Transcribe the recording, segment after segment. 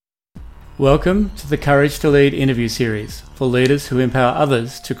Welcome to the Courage to Lead interview series for leaders who empower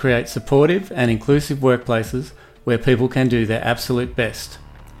others to create supportive and inclusive workplaces where people can do their absolute best.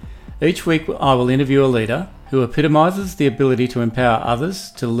 Each week I will interview a leader who epitomises the ability to empower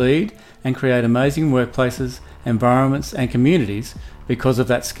others to lead and create amazing workplaces, environments and communities because of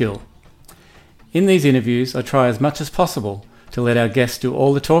that skill. In these interviews I try as much as possible to let our guests do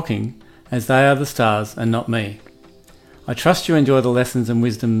all the talking, as they are the stars and not me. I trust you enjoy the lessons and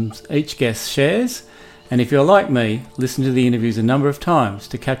wisdoms each guest shares, and if you're like me, listen to the interviews a number of times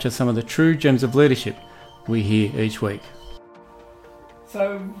to capture some of the true gems of leadership we hear each week.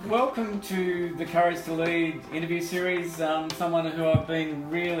 So, welcome to the Courage to Lead interview series. Someone who I've been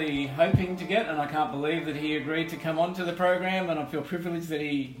really hoping to get, and I can't believe that he agreed to come onto the program, and I feel privileged that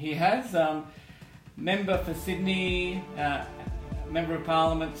he has. Member for Sydney, Member of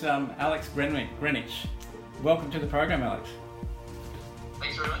Parliament, Alex Greenwich. Welcome to the program, Alex.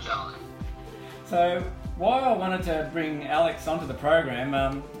 Thanks very much, Alan. So, why I wanted to bring Alex onto the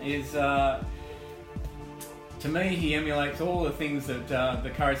program is, to me, he emulates all the things that the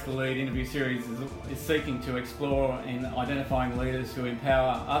Courage to Lead interview series is seeking to explore in identifying leaders who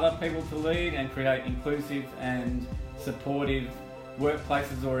empower other people to lead and create inclusive and supportive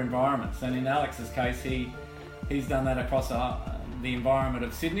workplaces or environments. And in Alex's case, he's done that across the environment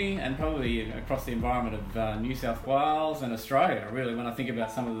of Sydney and probably across the environment of New South Wales and Australia, really, when I think about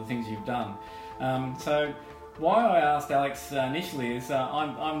some of the things you've done. So why I asked Alex initially is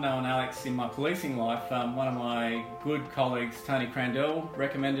I'm known Alex in my policing life. One of my good colleagues, Tony Crandell,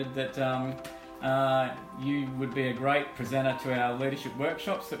 recommended that you would be a great presenter to our leadership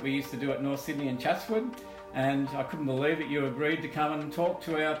workshops that we used to do at North Sydney and Chatswood, and I couldn't believe that you agreed to come and talk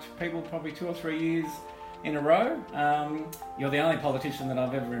to our people probably 2 or 3 years in a row. You're the only politician that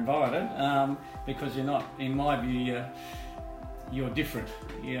I've ever invited because you're not, in my view, you're different.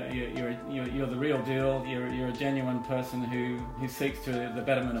 You're the real deal. You're a genuine person who seeks to the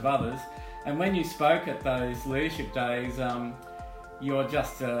betterment of others. And when you spoke at those leadership days, you're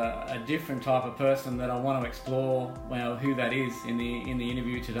just a different type of person that I want to explore. Well, who that is in the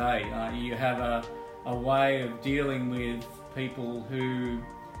interview today. You have a way of dealing with people who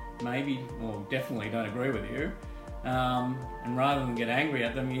maybe or definitely don't agree with you, and rather than get angry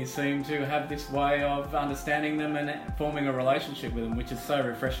at them, you seem to have this way of understanding them and forming a relationship with them, which is so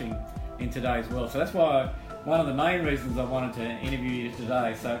refreshing in today's world. So that's why one of the main reasons I wanted to interview you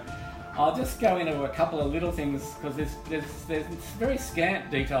today. So I'll just go into a couple of little things because there's very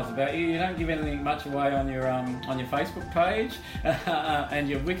scant details about you. You don't give anything much away on your Facebook page, and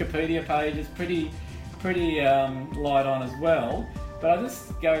your Wikipedia page is pretty light on as well. But I'll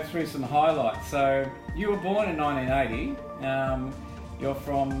just go through some highlights. So you were born in 1980. You're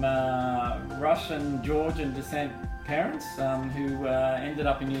from Russian, Georgian descent parents who ended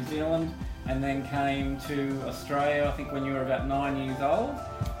up in New Zealand and then came to Australia, I think when you were about 9 years old.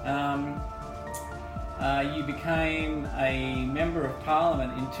 You became a Member of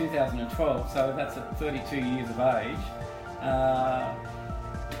Parliament in 2012, so that's at 32 years of age.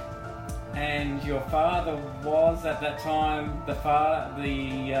 And your father was at that time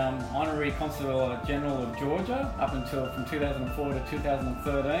the Honorary Consul General of Georgia up until from 2004 to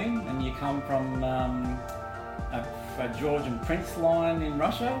 2013, and you come from a Georgian prince line in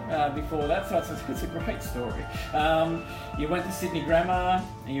Russia before that, so it's a great story. You went to Sydney Grammar,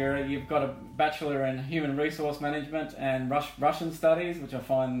 you've got a Bachelor in Human Resource Management and Russian Studies, which I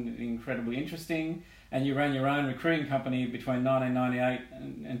find incredibly interesting. And you ran your own recruiting company between 1998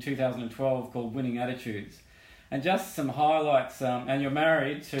 and 2012 called Winning Attitudes. And just some highlights, and you're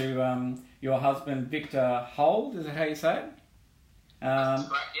married to your husband Victor Hold, is that how you say it? That's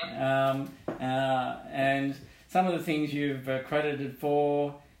correct, yeah. And some of the things you've credited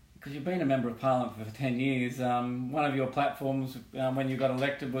for, because you've been a Member of Parliament for 10 years, one of your platforms when you got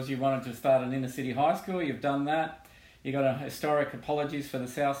elected was you wanted to start an inner city high school. You've done that. You got a historic apologies for the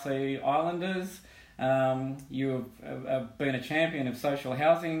South Sea Islanders. You have been a champion of social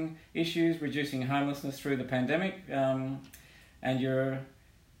housing issues, reducing homelessness through the pandemic, and you're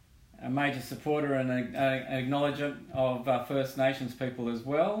a major supporter and an acknowledger of First Nations people as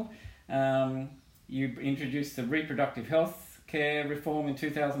well. You introduced the Reproductive Health Care Reform in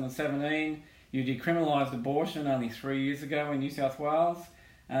 2017. You decriminalised abortion only 3 years ago in New South Wales,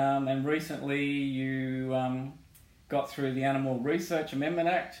 and recently you got through the Animal Research Amendment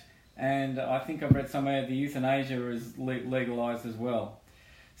Act. And I think I've read somewhere the euthanasia is legalised as well.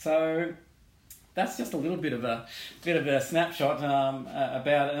 So that's just a little bit of a snapshot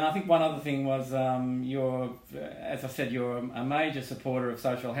about it. And I think one other thing was as I said, you're a major supporter of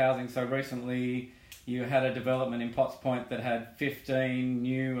social housing. So recently you had a development in Potts Point that had 15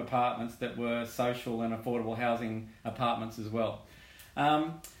 new apartments that were social and affordable housing apartments as well.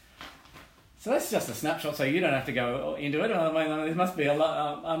 So that's just a snapshot, so you don't have to go into it. I mean, there must be a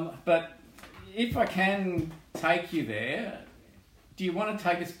lot. But if I can take you there, do you want to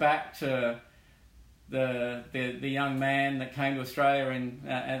take us back to the young man that came to Australia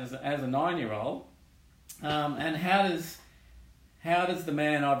as a 9-year-old, and how does the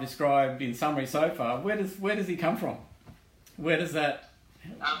man I've described in summary so far, where does he come from? Where does that?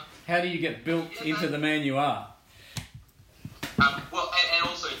 How do you get built into the man you are? Well, and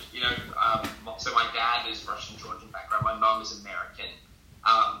also, so my dad is Russian-Georgian background. My mum is American.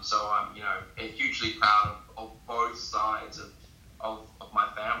 So I'm, hugely proud of both sides of my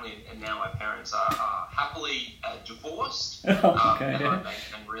family. And now my parents are happily divorced. Okay.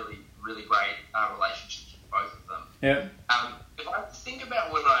 And really, really great relationships with both of them. Yeah. If I think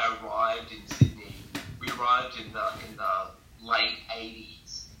about when I arrived in Sydney, we arrived in the late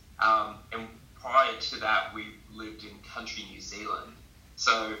 80s. And prior to that, we lived in country New Zealand.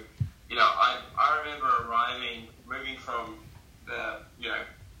 So, I remember moving from the,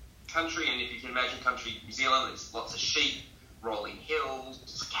 country, and if you can imagine country New Zealand, there's lots of sheep, rolling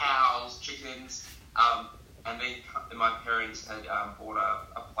hills, cows, chickens, and then my parents had bought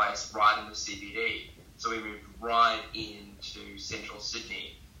a place right in the CBD. So we moved right into central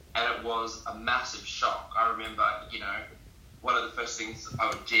Sydney, and it was a massive shock. I remember, one of the first things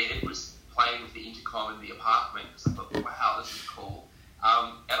I did was playing with the intercom in the apartment, because I thought, wow, this is cool.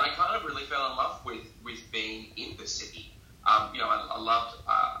 And I kind of really fell in love with being in the city. I loved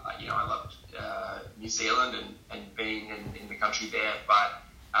New Zealand and being in the country there, but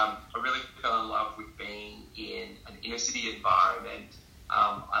I really fell in love with being in an inner city environment.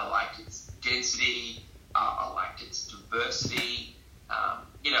 I liked its density. I liked its diversity. I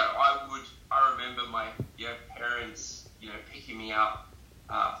remember my parents picking me up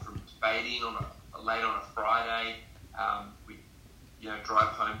from debating late on a Friday. We'd drive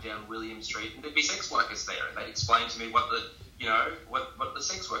home down William Street, and there'd be sex workers there, and they'd explain to me what the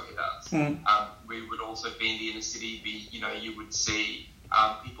sex worker does. We would also be in the inner city. You would see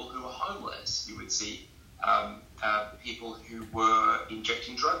people who were homeless. You would see people who were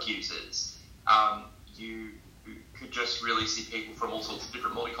injecting drug users. You could just really see people from all sorts of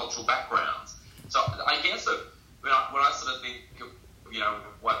different multicultural backgrounds. So I guess that when I sort of think of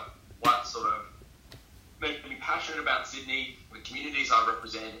what sort of made me passionate about Sydney, the communities I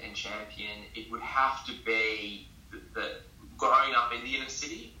represent and champion, it would have to be the growing up in the inner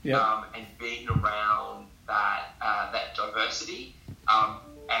city, and being around that diversity,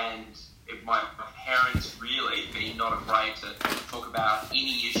 and my parents really being not afraid to talk about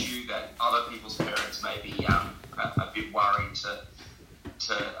any issue that other people's parents may be a bit worried to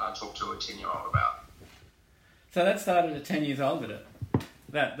talk to a 10-year-old about. So that started at 10 years old, did it?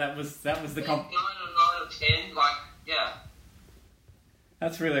 That was the 9 or 10, yeah.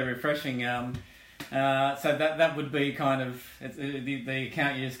 That's really refreshing. So that would be kind of the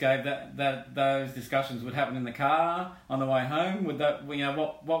account you just gave. That those discussions would happen in the car on the way home. Would that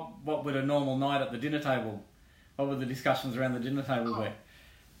what would a normal night at the dinner table? What would the discussions around the dinner table be?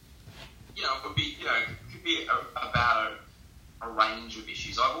 It would be could be about a range of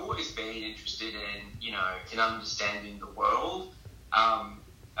issues. I've always been interested in understanding the world.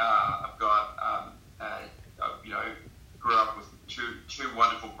 I've got grew up with two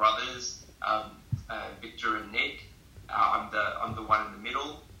wonderful brothers, Victor and Nick. I'm the one in the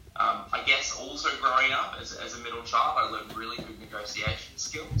middle. I guess also growing up as a middle child, I learned really good negotiation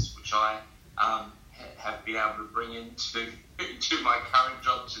skills, which I have been able to bring into my current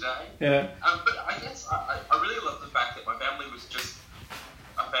job today. Yeah. But I guess I really love the fact that my family was just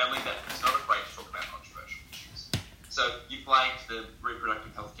a family that was not afraid to talk about controversial issues. So you flagged the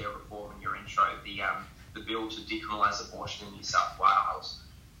Reproductive Health Care Reform in your intro, the bill to decriminalise abortion in New South Wales.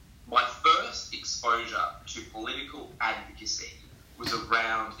 My first exposure to political advocacy was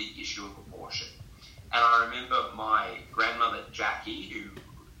around the issue of abortion. And I remember my grandmother, Jacqui, who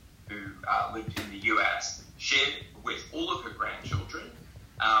lived in the US, shared with all of her grandchildren,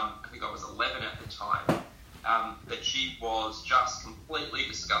 I think I was 11 at the time, that she was just completely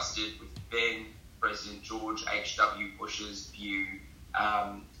disgusted with then President George H.W. Bush's view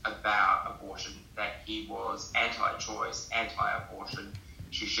about abortion, that he was anti-choice, anti-abortion.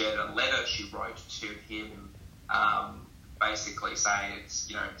 She shared a letter she wrote to him, basically saying, it's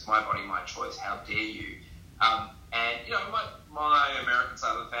my body, my choice, how dare you? My American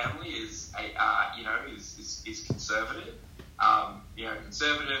side of the family is conservative,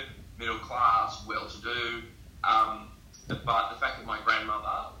 conservative, middle class, well-to-do, but the fact that my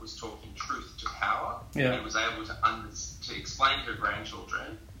grandmother was talking truth to power and was able to explain to her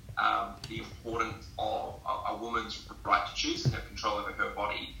grandchildren the importance of a woman's right to choose and have control over her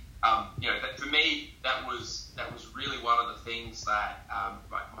body. That for me, that was really one of the things that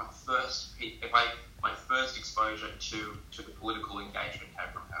my first exposure to the political engagement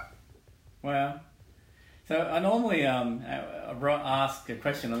came from her. Wow. So I normally ask a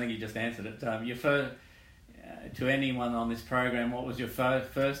question. I think you just answered it. To anyone on this program, what was your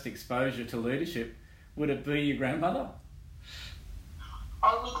first exposure to leadership? Would it be your grandmother?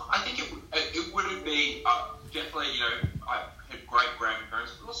 Oh, look, I think it would have been definitely. I had great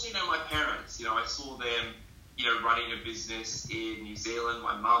grandparents, but also my parents. I saw them running a business in New Zealand.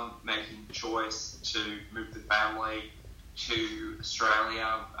 My mum making the choice to move the family to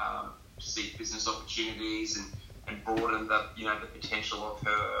Australia to seek business opportunities and broaden the potential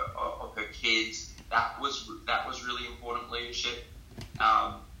of her kids. That was really important leadership.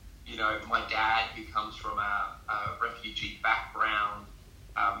 My dad, who comes from a refugee background,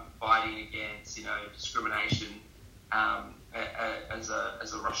 fighting against discrimination as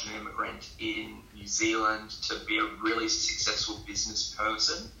a Russian immigrant in New Zealand, to be a really successful business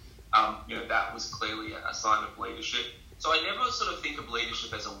person. That was clearly a sign of leadership. So I never sort of think of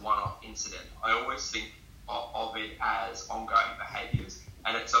leadership as a one-off incident. I always think of it as ongoing behaviours.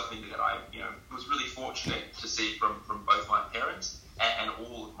 And it's something that I, was really fortunate to see from both my parents and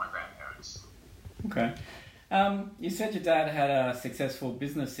all of my grandparents. Okay. You said your dad had a successful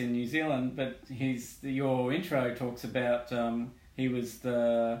business in New Zealand, but your intro talks about he was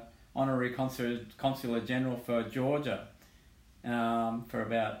the honorary consular general for Georgia for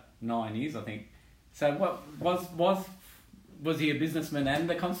about 9 years, I think. So, what was he a businessman and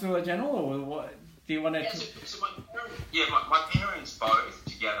the consular general, or what? Do you want to? My parents both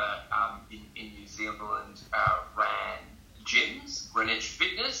together in New Zealand ran gyms, Greenwich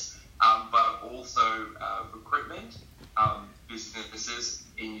Fitness, but also recruitment businesses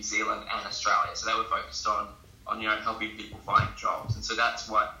in New Zealand and Australia. So they were focused on helping people find jobs, and so that's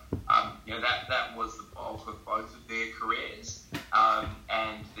what that was the bulk of both of their careers.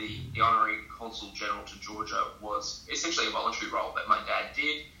 And the honorary consul general to Georgia was essentially a voluntary role that my dad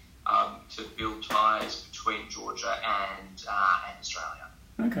did. To build ties between Georgia and Australia.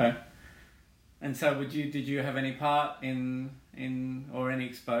 Okay. And so, did you have any part in or any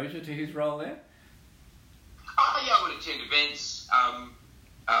exposure to his role there? I would attend events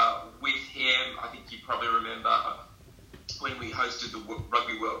with him. I think you probably remember when we hosted the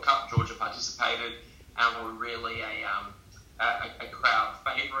Rugby World Cup. Georgia participated and were really a crowd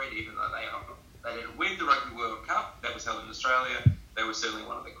favourite, even though they didn't win the Rugby World Cup. That was held in Australia. They were certainly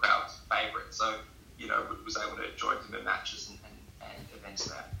one of the crowd's favourites. So, was able to join them in matches and events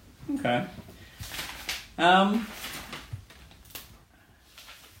there. Okay.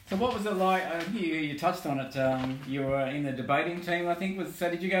 So what was it like? You touched on it. You were in the debating team, I think. So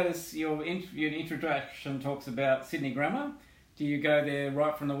did you go to your introduction talks about Sydney Grammar? Do you go there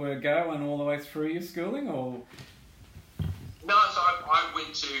right from the word go and all the way through your schooling, or? No, so I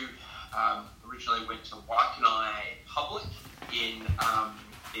went to originally went to Waikanai Public in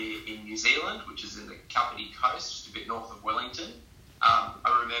New Zealand, which is in the Kapiti Coast, just a bit north of Wellington.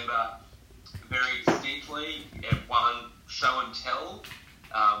 I remember very distinctly one show and tell.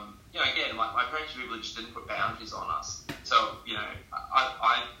 Again, my parents really just didn't put boundaries on us. So,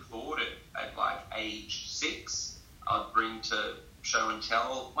 I thought at like age 6, I'd bring to show and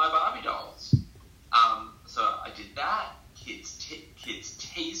tell my Barbie dolls. So I did that. Kids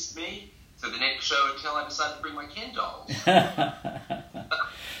teased me. So the next show and tell, I decided to bring my Ken dolls.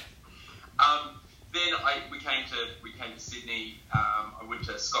 Then we came to Sydney. I went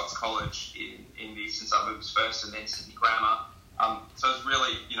to Scots College in the eastern suburbs first, and then Sydney Grammar. So it was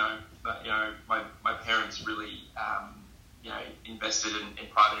really, my parents really, invested in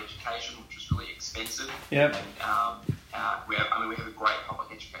private education, which was really expensive. Yep. And we have a great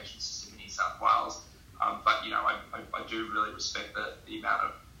public education system in New South Wales. But I do really respect the amount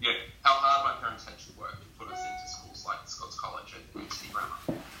of how hard my parents had to work to put us into schools like Scots College and Sydney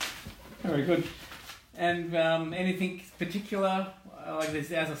Grammar. Very good. And anything particular, like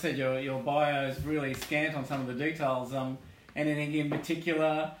this, as I said, your bio is really scant on some of the details. Anything in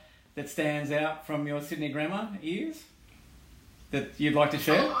particular that stands out from your Sydney Grammar years that you'd like to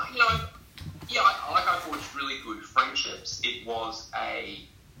share? I forged really good friendships. It was a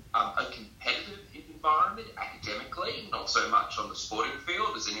competitive environment academically, not so much on the sporting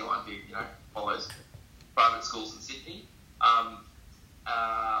field as anyone who follows private schools in Sydney.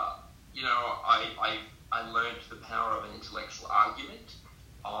 I learned the power of an intellectual argument.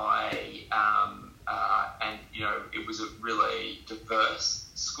 it was a really diverse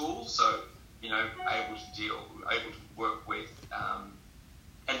school, so able to work with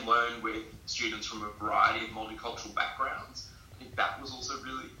and learn with students from a variety of multicultural backgrounds. I think that was also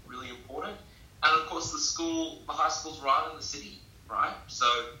really, really important. And of course, the high school's right in the city, right? So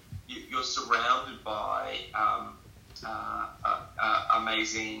you're surrounded by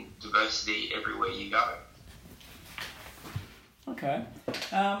amazing diversity everywhere you go. Okay.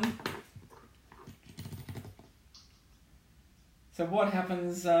 So what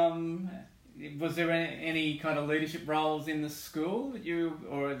happens? Was there any kind of leadership roles in the school that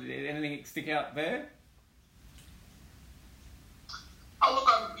or anything stick out there? Oh, look,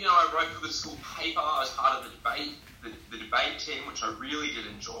 I wrote for the school paper. I was part of the debate team, which I really did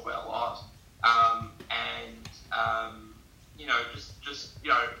enjoy a lot. I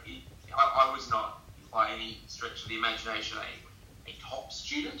was not by any stretch of the imagination a top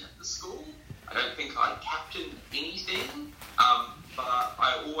student at the school. I don't think I captained anything, but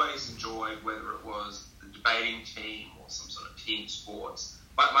I always enjoyed whether it was the debating team or some sort of team sports.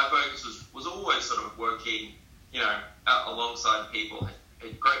 But my focus was always sort of working, alongside people.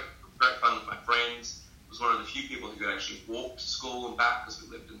 Had great fun with my friends. Was one of the few people who could actually walk to school and back because we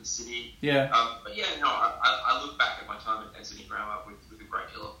lived in the city. Yeah. I look back at my time at Sydney Grammar with a great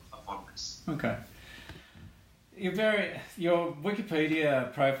deal of fondness. Okay. Your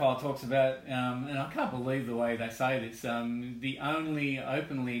Wikipedia profile talks about, and I can't believe the way they say this, the only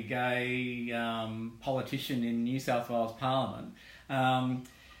openly gay politician in New South Wales Parliament. But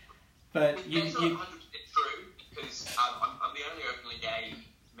That's not 100% true, because I'm the only openly gay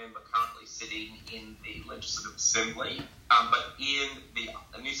member currently sitting in the Legislative Assembly. But in the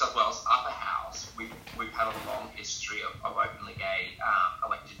New South Wales Upper House, we've had a long history of openly gay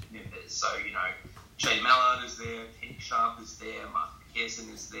elected members. So, Shane Mallard is there, Penny Sharp is there, Mark Pearson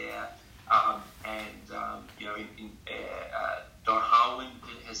is there, Don Harwin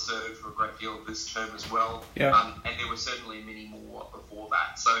has served for a great deal of this term as well. Yeah. And there were certainly many more before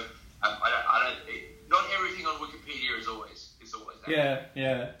that. So not everything on Wikipedia is always there.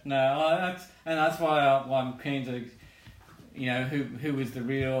 Yeah. No, that's why I'm keen to, who is the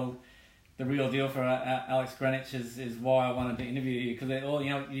real deal for Alex Greenwich is why I wanted to interview you, because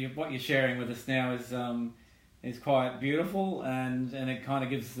what you're sharing with us now is quite beautiful, and it kind of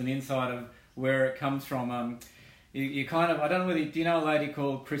gives us an insight of where it comes from. You kind of, I don't know whether do you know a lady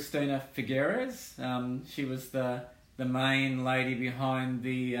called Cristina Figueres? She was the main lady behind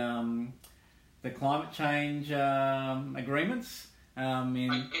the climate change agreements.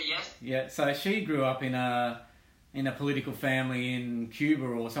 Yes. Yeah, so she grew up in a political family in Cuba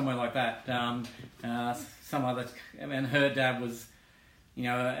or somewhere like that. And her dad was,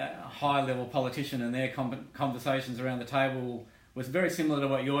 a high-level politician, and their conversations around the table was very similar to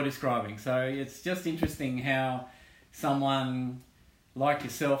what you're describing. So it's just interesting how someone like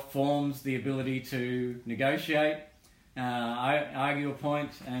yourself forms the ability to negotiate, argue a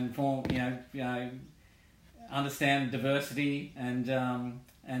point, and form, understand diversity, and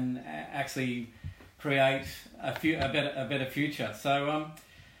actually create a better future. So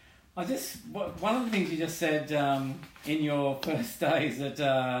one of the things you just said in your first days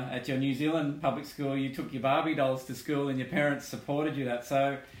at your New Zealand public school, you took your Barbie dolls to school and your parents supported you that.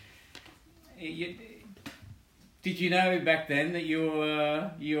 So did you know back then that you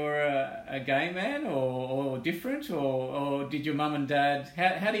were a gay man or different, or did your mum and dad,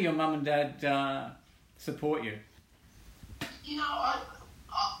 how do your mum and dad support you?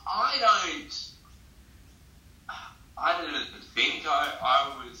 I didn't think I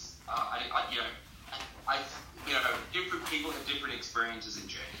was. Different people have different experiences and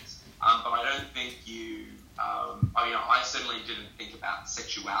journeys. But I don't think I certainly didn't think about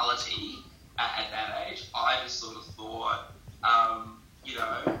sexuality at that age. I just sort of thought,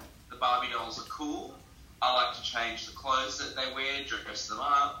 the Barbie dolls are cool. I like to change the clothes that they wear, dress them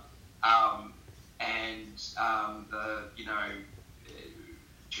up, and the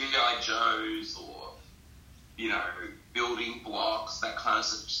G.I. Joes or building blocks, that kind of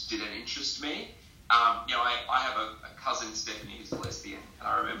stuff just didn't interest me. I have a cousin, Stephanie, who's a lesbian, and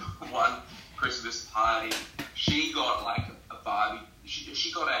I remember one Christmas party, she got like a Barbie,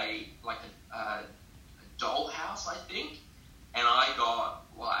 she got a dollhouse, I think, and I got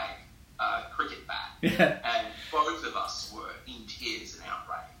like a cricket bat. Yeah. And both of us were in tears and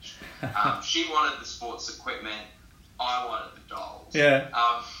outraged. She wanted the sports equipment, I wanted the dolls. Yeah.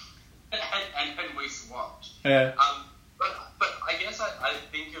 And we swapped. Yeah. But I guess I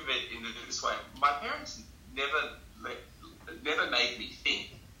think of it in this way. My parents never made me think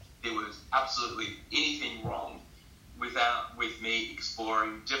there was absolutely anything wrong with me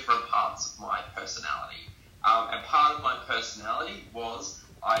exploring different parts of my personality. And part of my personality was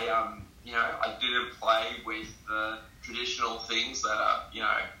I didn't play with the traditional things that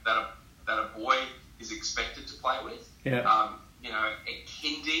a boy is expected to play with. Yeah. At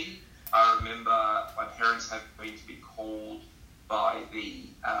kindy, I remember my parents having to be called by the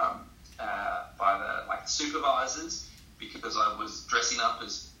supervisors because I was dressing up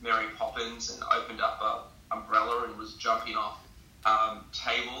as Mary Poppins and opened up a umbrella and was jumping off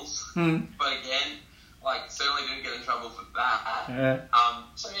tables. But again, certainly didn't get in trouble for that. Yeah.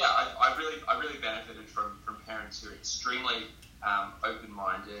 I really benefited from parents who are extremely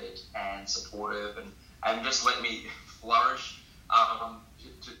open-minded and supportive and just let me flourish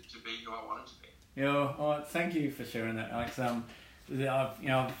to be who I wanted to be. Yeah. Well, thank you for sharing that, Alex.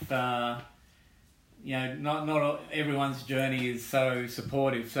 Not everyone's journey is so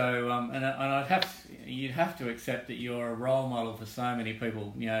supportive. So, you'd have to accept that you're a role model for so many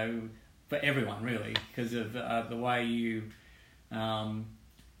people. For everyone really, because of the way you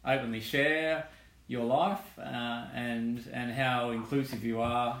openly share your life and how inclusive you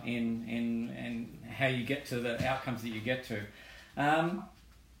are in how you get to the outcomes that you get to.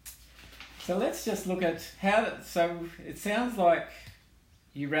 So let's just look at how. So it sounds like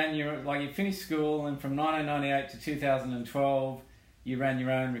you finished school, and from 1998 to 2012, you ran your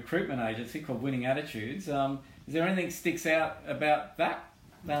own recruitment agency called Winning Attitudes. Is there anything that sticks out about that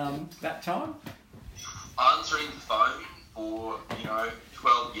time? Answering the phone for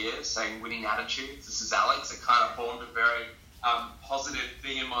 12 years, saying Winning Attitudes. This is Alex. It kind of formed a very positive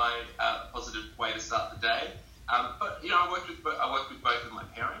thing in my positive way to start the day. But I worked with both of my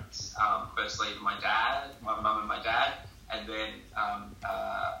parents. Firstly, my mum and my dad, and then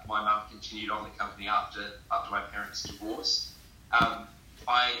my mum continued on the company after my parents' divorce.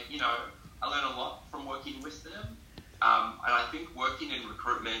 I learned a lot from working with them, and I think working in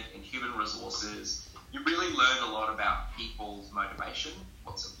recruitment and human resources, you really learn a lot about people's motivation,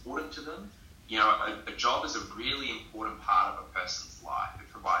 what's important to them. A job is a really important part of a person's life. It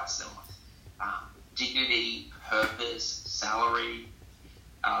provides them with dignity, purpose, salary,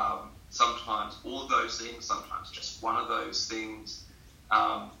 sometimes all of those things, sometimes just one of those things,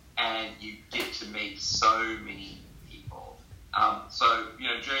 and you get to meet so many people.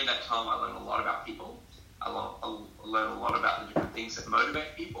 During that time I learned a lot about people. I learned a lot about the different things that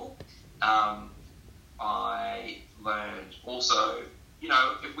motivate people. I learned also,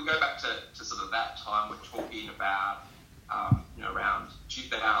 if we go back to sort of that time, we're talking about, around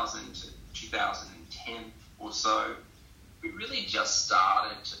 2000 to 2010 or so, we really just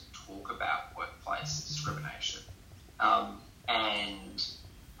started to talk about workplace discrimination. And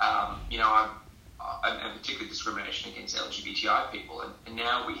particularly discrimination against LGBTI people. And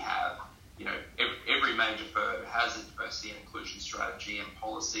now we have, every major firm has a diversity and inclusion strategy and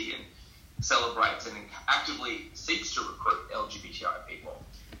policy and celebrates and actively seeks to recruit LGBTI people.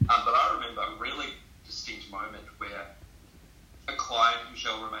 But I remember a really distinct moment where a client who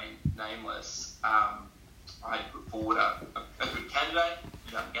shall remain nameless, I put forward a good candidate,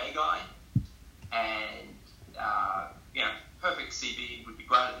 a young gay guy, and perfect CV, would be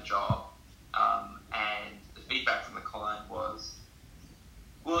great at the job, and the feedback from the client was,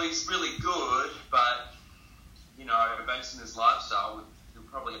 well, he's really good, but based on his lifestyle, he'll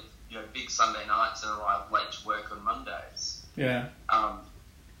probably have big Sunday nights and arrive late to work on Mondays. Yeah.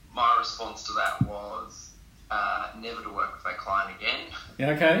 My response to that was never to work with that client again.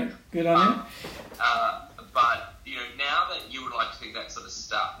 Yeah. Okay. Good on you. But now that you would like to think that sort of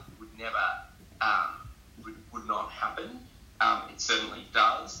stuff would never would not happen, it certainly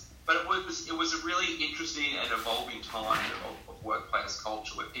does. But it was a really interesting and evolving time of workplace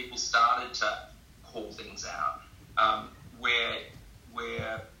culture where people started to call things out, where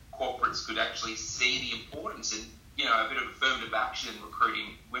corporates could actually see the importance in a bit of affirmative action in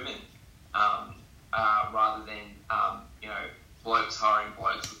recruiting women, rather than blokes hiring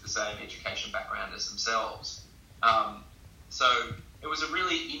blokes with the same education background as themselves. So it was a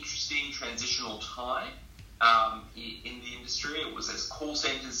really interesting transitional time in the industry. It was as call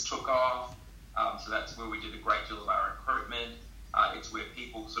centres took off, so that's where we did a great deal of our recruitment. It's where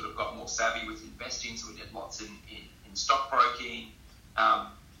people sort of got more savvy with investing, so we did lots in stockbroking. I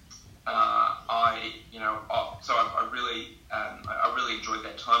really enjoyed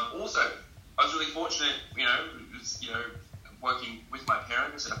that time. Also, I was really fortunate, working with my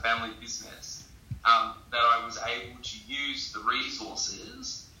parents in a family business, that I was able to use the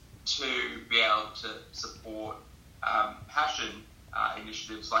resources to be able to support passion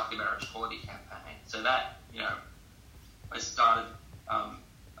initiatives like the Marriage Equality Campaign. So that, I started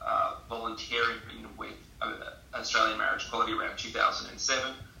volunteering with Australian Marriage Equality around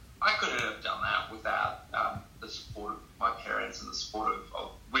 2007. I couldn't have done that without the support of my parents and the support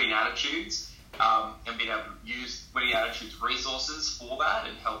of Winning Attitudes, and being able to use Winning Attitudes resources for that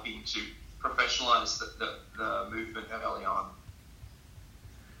and helping to professionalise the movement early on.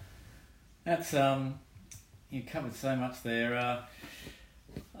 That's you covered so much there.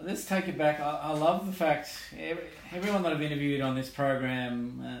 Let's take it back. I love the fact everyone that I've interviewed on this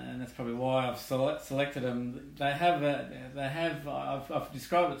program, and that's probably why I've selected them. They have I've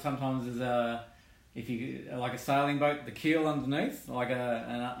described it sometimes as like a sailing boat, the keel underneath, like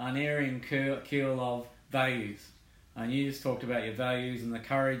an unerring keel of values. And you just talked about your values and the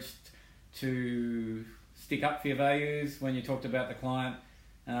courage to stick up for your values when you talked about the client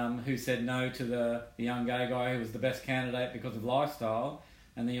who said no to the young gay guy who was the best candidate because of lifestyle.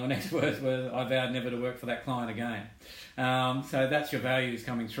 And then your next words were, I vowed never to work for that client again. So that's your values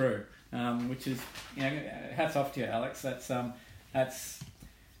coming through, which is, hats off to you, Alex. That's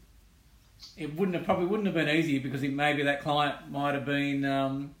it probably wouldn't have been easy because maybe that client might have been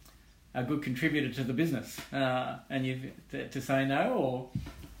a good contributor to the business, and you to say no, or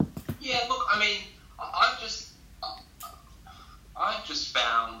yeah. Look, I mean, I've just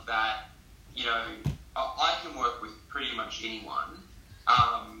found that I can work with pretty much anyone.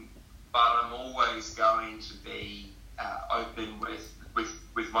 But I'm always going to be open with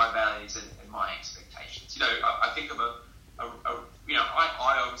my values and my expectations. I think of I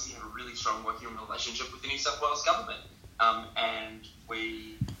obviously have a really strong working relationship with the New South Wales government, and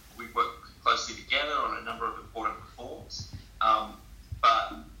we work closely together on a number of important reforms. But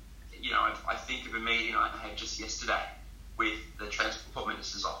I think of a meeting I had just yesterday with the Transport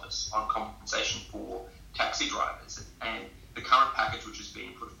Minister's office on compensation for taxi drivers, and the current package which is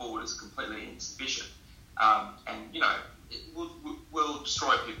being put forward is completely insufficient, and it will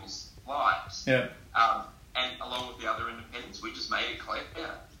destroy people's lives. Yeah. And along with the other independents, we just made it clear.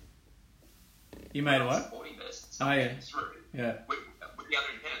 You made what? Supporting this. It's not getting through. Yeah. With the other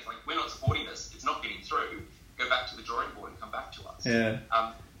independents, we're not supporting this. It's not getting through. Go back to the drawing board and come back to us. Yeah.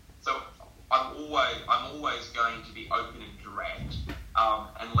 So I'm always going to be open and direct,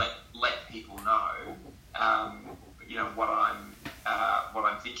 and let people know. What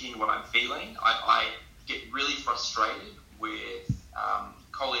I'm thinking, what I'm feeling. I get really frustrated with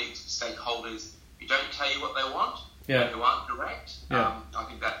colleagues, stakeholders who don't tell you what they want, who aren't direct. I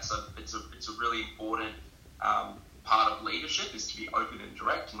think it's a really important part of leadership is to be open and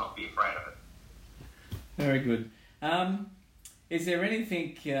direct and not be afraid of it. Very good. Is there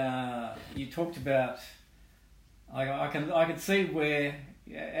anything you talked about? I can see where,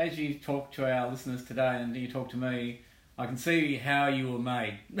 as you talk to our listeners today and you talk to me, I can see how you were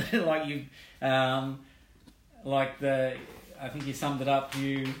made. I think you summed it up.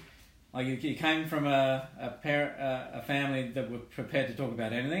 You came from a family that were prepared to talk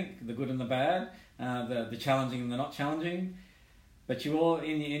about anything, the good and the bad, the challenging and the not challenging. But you all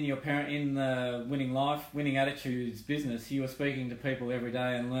in the Winning Attitudes business, you were speaking to people every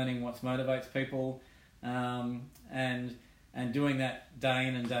day and learning what motivates people, and doing that day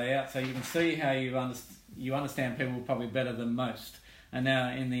in and day out. So you can see how you understand people probably better than most. And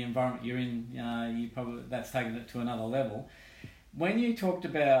now in the environment you're in, that's taken it to another level. When you talked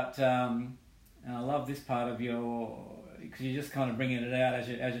about, and I love this part of because you're just kind of bringing it out as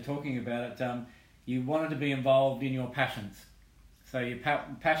you're talking about it. You wanted to be involved in your passions. So your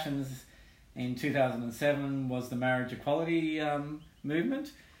passions in 2007 was the marriage equality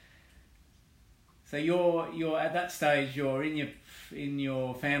movement. So you're at that stage. You're in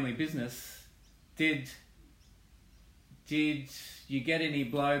your family business. Did you get any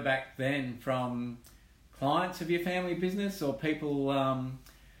blowback then from clients of your family business or people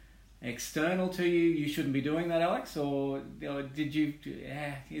external to you? You shouldn't be doing that, Alex. Or did you?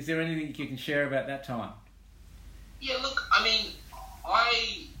 Is there anything you can share about that time? Yeah, look. I mean,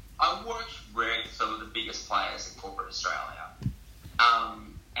 I worked with some of the biggest players in corporate Australia,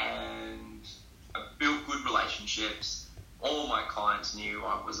 and I built good relationships. All my clients knew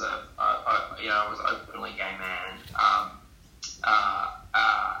I was I was an openly gay man, and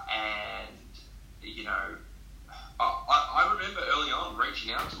I remember early on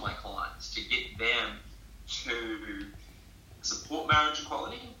reaching out to my clients to get them to support marriage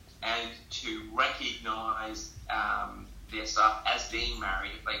equality and to recognise their staff as being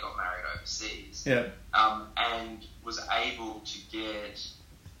married if they got married overseas. Yeah. And was able to get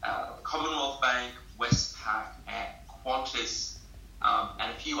Commonwealth Bank, Westpac, and Qantas,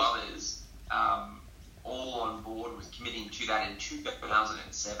 and a few others all on board with committing to that in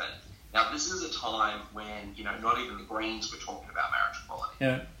 2007. Now, this is a time when, not even the Greens were talking about marriage equality.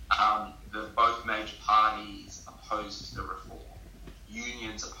 Yeah. Both major parties opposed the reform.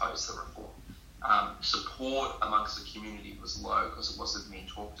 unions opposed the reform. Support amongst the community was low because it wasn't being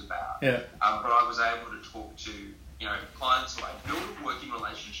talked about. Yeah. But I was able to talk to clients who I built a working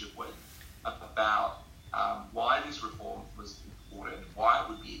relationship with about why this reform was important, why it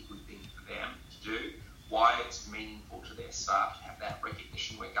would be a good thing for them to do, why it's meaningful to their staff to have that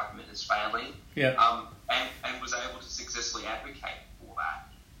recognition where government is failing, and was able to successfully advocate for that.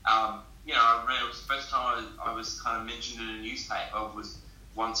 I remember it was the first time I was kind of mentioned in a newspaper was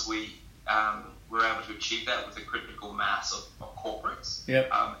once we were able to achieve that with a critical mass of corporates,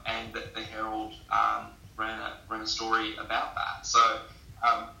 and the Herald ran a story about that. So,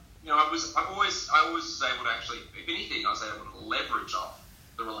 I was able to actually, if anything, I was able to leverage off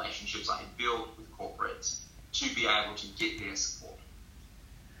the relationships I had built with corporates to be able to get their support.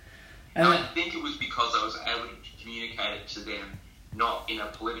 And I think it was because I was able to communicate it to them not in a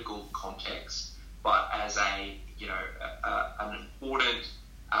political context, but as an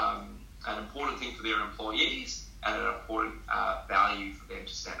important thing for their employees and an important value for them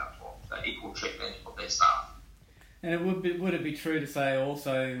to stand up for, the equal treatment of their staff. And would it be true to say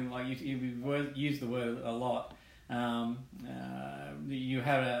also, like you use the word a lot, you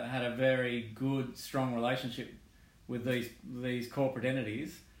had a very good, strong relationship with these corporate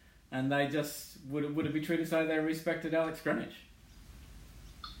entities, and they just would it be true to say they respected Alex Greenwich?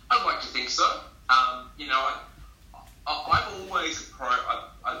 I'd like to think so. I've always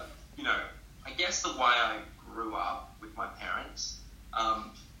I guess the way I grew up with my parents,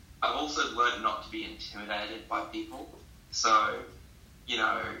 I've also learned not to be intimidated by people. So,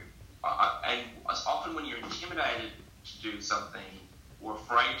 and often when you're intimidated to do something or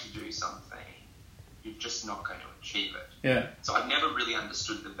afraid to do something, you're just not going to achieve it. Yeah. So I've never really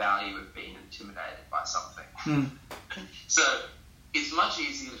understood the value of being intimidated by something. So it's much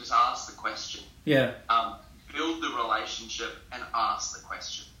easier to just ask the question. Yeah. Build the relationship and ask the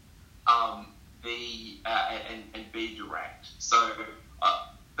question. And be direct. So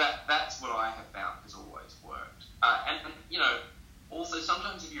that's what I have found has always worked. Also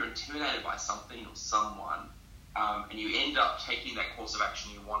sometimes if you're intimidated by something or someone, and you end up taking that course of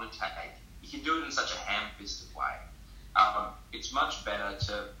action you want to take, you can do it in such a ham-fisted way. It's much better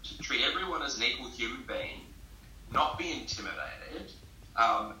to treat everyone as an equal human being, not be intimidated,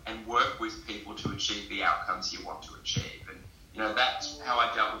 and work with people to achieve the outcomes you want to achieve. And that's how I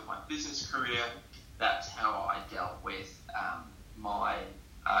dealt with my business career. That's how I dealt with my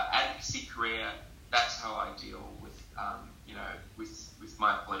advocacy career. That's how I deal with with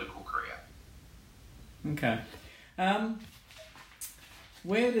my political career. Okay.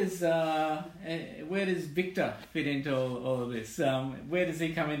 Where does Victor fit into all of this? Where does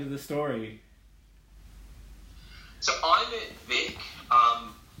he come into the story? So I met Vic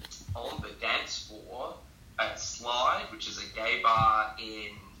on the dance floor at Slide, which is a gay bar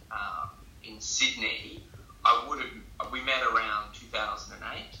in Sydney. We met around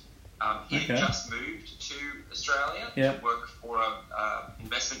 2008. He had just moved to Australia to work for an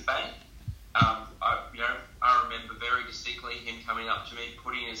investment bank. I remember very distinctly him coming up to me,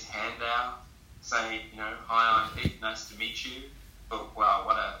 putting his hand out, saying, "Hi, I'm Vic. Nice to meet you." But wow,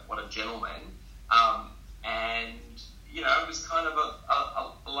 what a gentleman. And it was kind of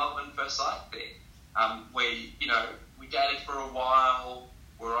a love at first sight thing. Where we dated for a while,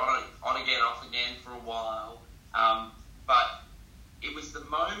 we're on again, off again for a while. But it was the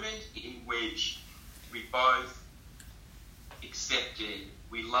moment in which we both accepted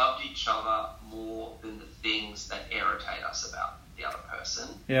we loved each other more than the things that irritate us about the other person.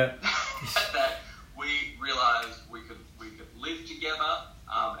 Yeah. That we realised we could live together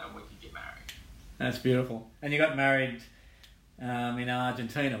and we could get married. That's beautiful. And you got married in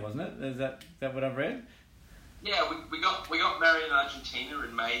Argentina, wasn't it? Is that what I've read? Yeah, we got married in Argentina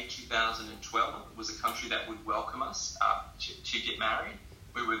in May 2012. It was a country that would welcome us to get married.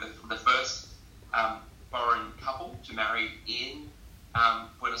 We were the first foreign couple to marry in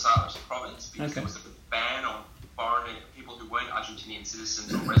Buenos Aires province, because there was a ban on foreign people who weren't Argentinian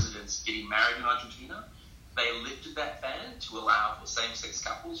citizens or residents getting married in Argentina. They lifted that ban to allow for same-sex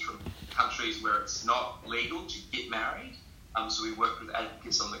couples from countries where it's not legal to get married. So we worked with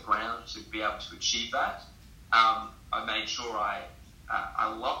advocates on the ground to be able to achieve that. I made sure I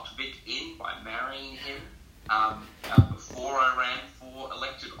locked Vic in by marrying him before I ran for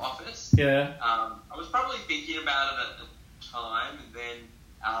elected office. Yeah. I was probably thinking about it at the time, and then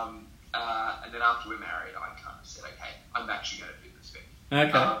after we married, I kind of said, okay, I'm actually going to do this thing.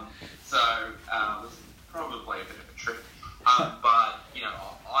 Okay. So it was probably a bit of a trick, but I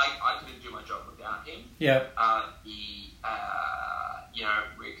couldn't do my job without him. Yeah.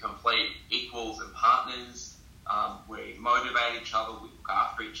 We're complete equals and partners. We motivate each other. We look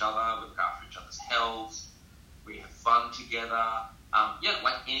after each other. We look after each other's health. We have fun together.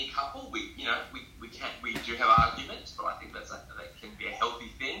 Like any couple, we do have arguments, but I think that can be a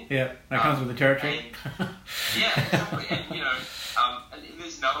healthy thing. Yeah, that comes with the territory. Exactly. And and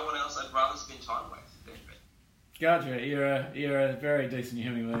there's no one else I'd rather spend time with than me. Gotcha. You're a very decent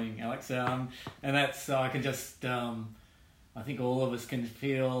human being, Alex. And that's I can just I think all of us can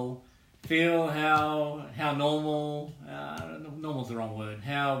feel how normal. Normal's the wrong word.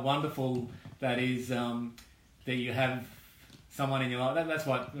 How wonderful that is. That you have someone in your life. That's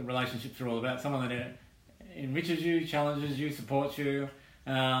what relationships are all about. Someone that enriches you, challenges you, supports you.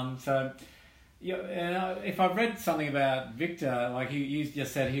 If I've read something about Victor, like you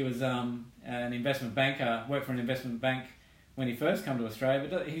just said he was an investment banker, worked for an investment bank when he first came to Australia,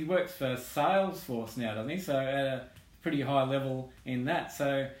 but he works for Salesforce now, doesn't he? So at a pretty high level in that.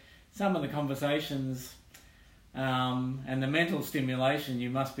 So some of the conversations and the mental stimulation you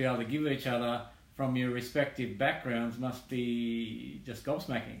must be able to give each other from your respective backgrounds must be just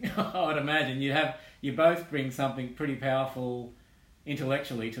gobsmacking. I would imagine you both bring something pretty powerful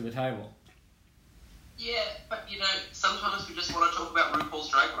intellectually to the table. Yeah, but sometimes we just want to talk about RuPaul's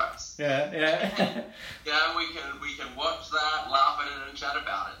Drag Race. Yeah. we can watch that, laugh at it, and chat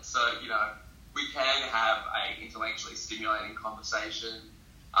about it. So we can have a intellectually stimulating conversation.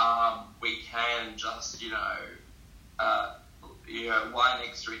 We can just lie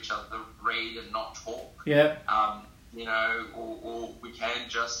next to each other, read and not talk. Yeah. Or we can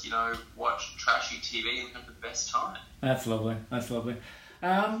just, watch trashy TV and have the best time. That's lovely.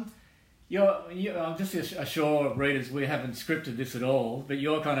 I'm just assure readers we haven't scripted this at all, but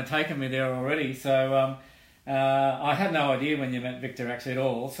you're kind of taken me there already. So I had no idea when you met Victor actually at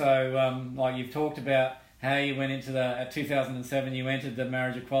all. So like you've talked about how you went into at 2007, you entered the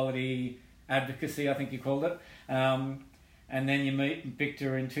marriage equality advocacy, I think you called it. And then you meet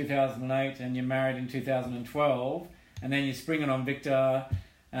Victor in 2008 and you're married in 2012. And then you're springing on Victor,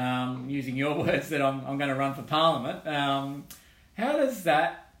 using your words that I'm going to run for Parliament. How does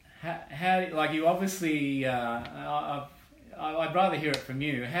that, like you obviously, I'd rather hear it from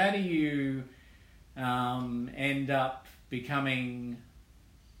you. How do you end up becoming,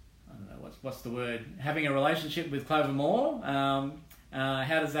 I don't know, what's the word, having a relationship with Clover Moore? How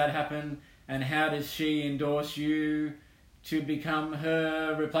does that happen? And how does she endorse you to become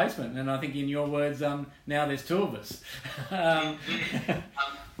her replacement? And I think in your words, now there's two of us.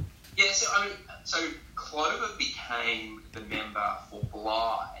 So Clover became the member for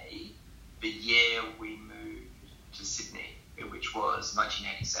Bligh the year we moved to Sydney, which was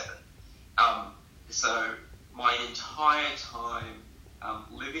 1987. So my entire time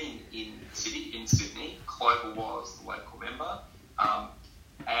living in Sydney, Clover was the local member,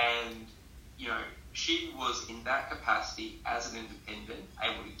 and she was in that capacity as an independent,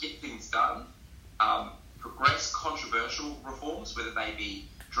 able to get things done, progress controversial reforms, whether they be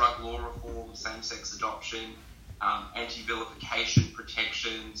drug law reform, same-sex adoption, anti-vilification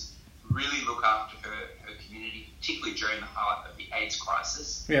protections, really look after her community, particularly during the heart of the AIDS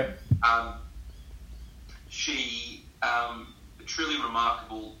crisis. Yeah. She, a truly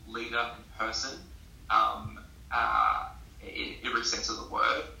remarkable leader and person, in every sense of the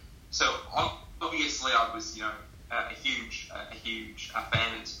word. So obviously, I was, a huge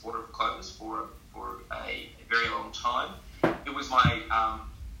fan and supporter of Clover's for a very long time. It was my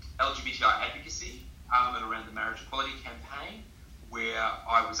LGBTI advocacy and around the marriage equality campaign where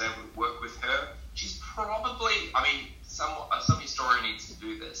I was able to work with her. She's probably, some historian needs to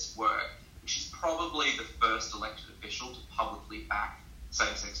do this work. She's probably the first elected official to publicly back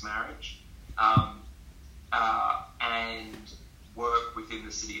same-sex marriage. And work within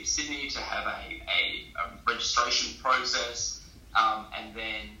the City of Sydney to have a registration process, and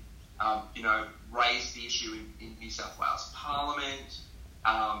then raise the issue in New South Wales Parliament.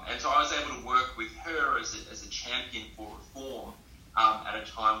 And so I was able to work with her as a champion for reform at a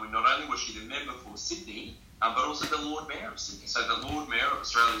time when not only was she the member for Sydney, but also the Lord Mayor of Sydney. So the Lord Mayor of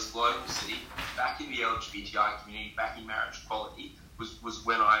Australia's global city, back in the LGBTI community, back in marriage equality, was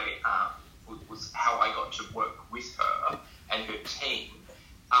when was how I got to work with her and her team.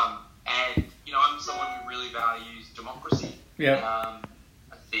 And I'm someone who really values democracy. Yeah.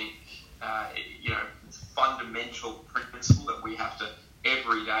 I think it's a fundamental principle that we have to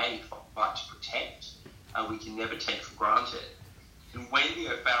every day fight to protect. We can never take for granted. And when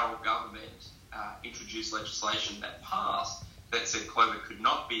the federal government introduced legislation that passed that said Clover could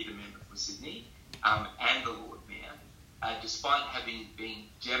not be the member for Sydney and the Lord Mayor, despite having been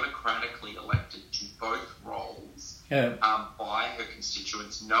democratically elected to both roles by her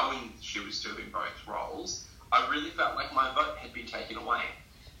constituents, knowing she was doing both roles, I really felt like my vote had been taken away.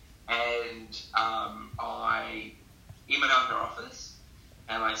 And I emailed her office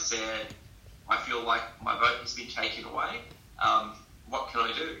and I said, I feel like my vote has been taken away. What can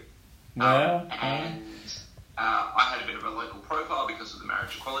I do? I had a bit of a local profile because of the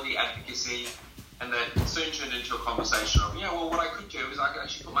marriage equality advocacy, and that soon turned into a conversation of, what I could do is I could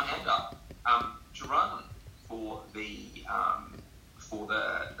actually put my hand up to run for the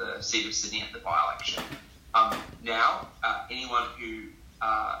seat of Sydney at the by-election. Now, anyone who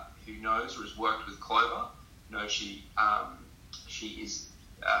knows or has worked with Clover knows she is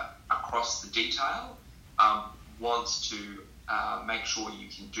across the detail, wants to make sure you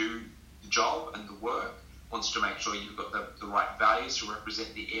can do the job and the work, wants to make sure you've got the right values to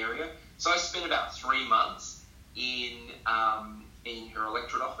represent the area. So I spent about 3 months in her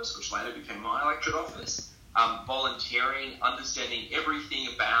electorate office, which later became my electorate office, volunteering, understanding everything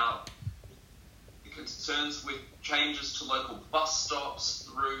about the concerns with changes to local bus stops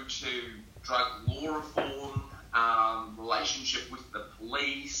through to drug law reform, relationship with the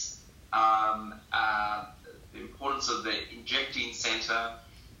police, the importance of the injecting centre,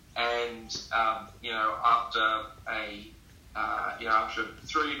 and after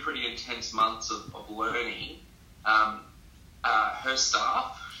 3 pretty intense months of learning, her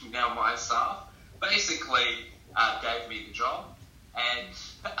staff, now my staff, basically gave me the job and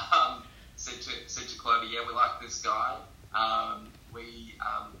said to Clover, we like this guy, we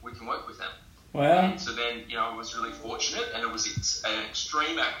can work with him. Wow. And so then, I was really fortunate, and it was an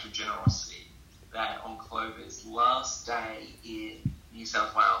extreme act of generosity that on Clover's last day in New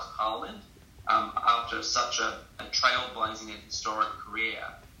South Wales Parliament, after such a trailblazing and historic career,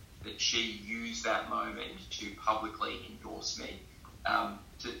 that she used that moment to publicly endorse me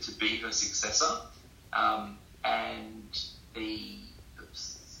to be her successor. And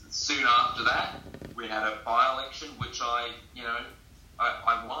soon after that, we had a by-election, which I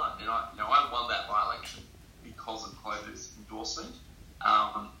won, and I won that by-election because of Clover's endorsement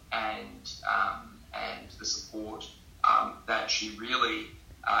and the support that she really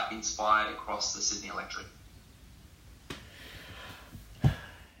inspired across the Sydney electorate.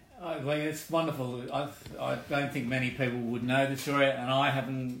 It's wonderful. I don't think many people would know the story, and I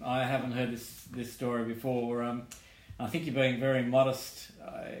haven't heard this story before. I think you're being very modest.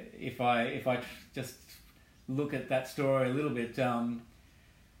 If I just look at that story a little bit,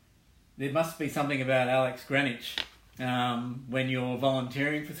 there must be something about Alex Greenwich when you're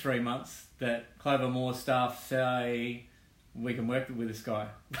volunteering for 3 months that Clover Moore staff say, we can work with this guy.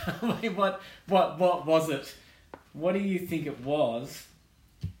 I mean, what was it? What do you think it was?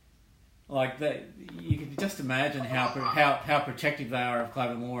 Like that, you can just imagine how protective they are of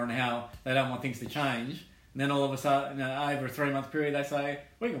Clover Moore and how they don't want things to change. And then all of a sudden, over a 3 month period, they say,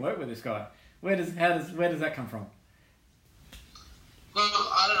 we can work with this guy. Where does that come from? Look,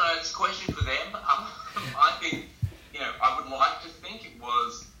 I don't know. It's a question for them. I think, I would like to think it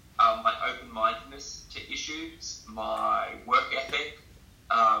was my open-mindedness to issues, my work ethic,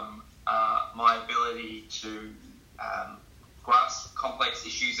 my ability to grasp complex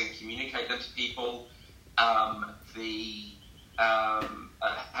issues and communicate them to people, having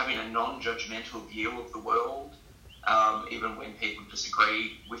a non-judgmental view of the world, even when people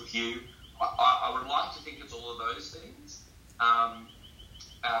disagree with you. I would like to think it's all of those things.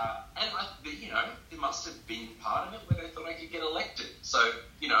 There must have been part of it where they thought I could get elected. So,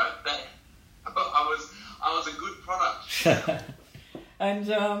 that I was a good product. And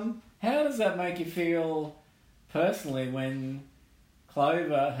how does that make you feel personally when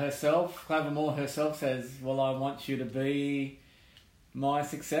Clover Moore herself says, "Well, I want you to be my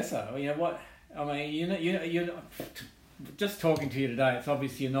successor"? You're just talking to you today. It's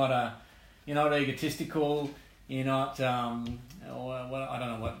obvious you're not egotistical. You're not. I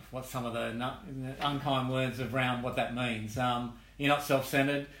don't know what some of the unkind words around what that means. You're not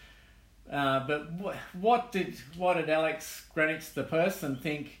self-centered. But what did Alex Greenwich, the person,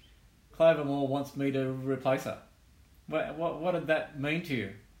 think Clover Moore wants me to replace her? What did that mean to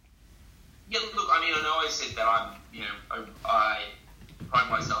you? Yeah, look, I know I said that I pride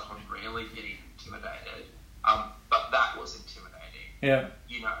myself on rarely getting intimidated, but that was intimidating. Yeah.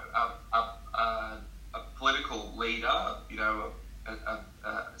 A political leader, a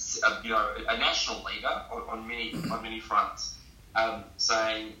national leader on many fronts,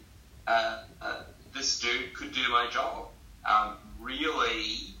 saying this dude could do my job.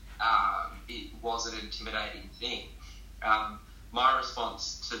 Really, it was an intimidating thing. My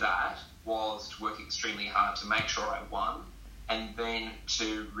response to that was to work extremely hard to make sure I won, and then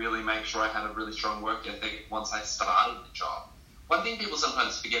to really make sure I had a really strong work ethic once I started the job. One thing people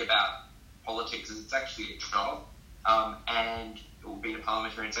sometimes forget about politics is it's actually a job, and being a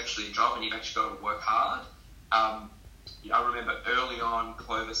parliamentarian is actually a job, and you've actually got to work hard. I remember early on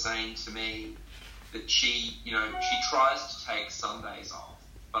Clover saying to me that she tries to take Sundays off,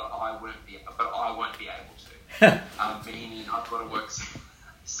 but I won't be able to. Meaning I've got to work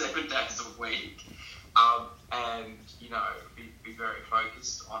 7 days a week, and be very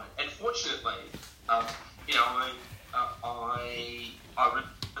focused on it. And fortunately, I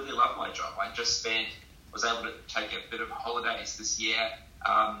really love my job. I was able to take a bit of holidays this year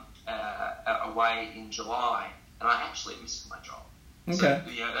away in July, and I actually missed my job. Okay.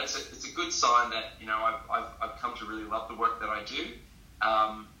 So it's a good sign that I've come to really love the work that I do,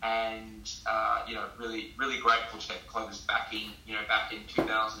 and really grateful to have Clover's backing back in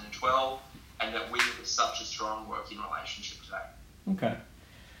 2012, and that we have such a strong working relationship today. Okay.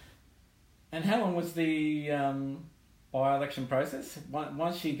 And how long was the by-election process?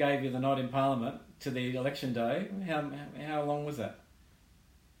 Once she gave you the nod in Parliament to the election day, how long was that?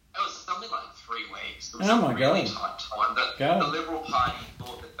 It was something like 3 weeks. It was Oh my really God. tight time. The Liberal Party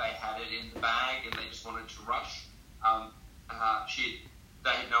thought that they had it in the bag and they just wanted to rush. They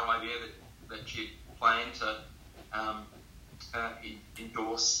had no idea that she'd planned to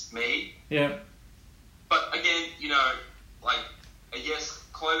endorse me. Yeah. But again, yes,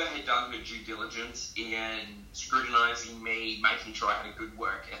 Clover had done her due diligence in scrutinising me, making sure I had a good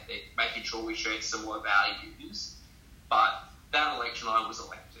work ethic, making sure we shared similar values. But that election, I was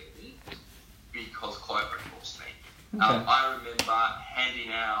elected because Clover endorsed me. Okay. I remember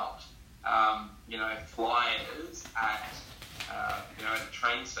handing out, flyers at a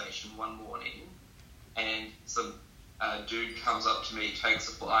train station one morning, and some dude comes up to me, takes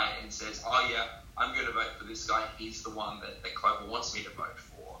a flyer, and says, "Oh yeah, I'm going to vote for this guy. He's the one that Clover wants me to vote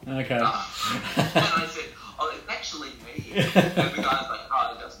for." Okay. And I said, "Oh, it's actually me." And the guy's like,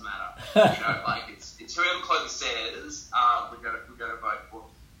 "Oh, it doesn't matter. It's whoever Clover says we're going to vote for."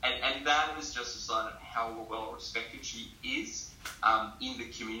 And that is just a sign of how well respected she is in the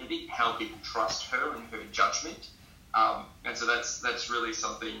community, how people trust her and her judgment. And so that's really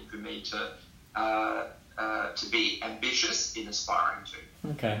something for me to be ambitious in aspiring to.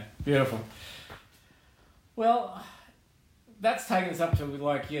 Okay, beautiful. Well, that's taken us up to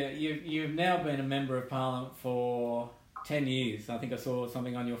you've now been a member of Parliament for 10 years. I think I saw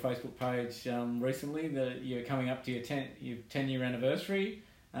something on your Facebook page recently that you're coming up to your 10-year anniversary,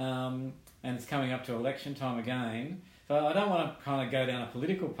 and it's coming up to election time again. So I don't want to kind of go down a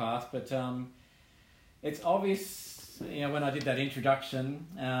political path, but it's obvious, when I did that introduction,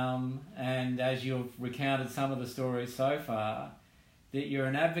 and as you've recounted some of the stories so far, that you're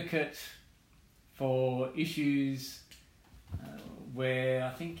an advocate for issues where, I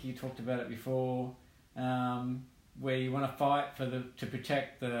think you talked about it before, where you want to fight to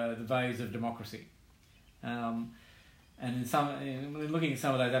protect the values of democracy. And looking at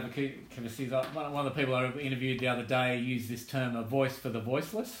some of those advocacies, one of the people I interviewed the other day used this term, a voice for the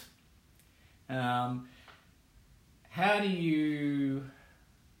voiceless. As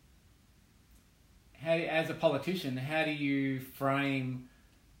a politician, how do you frame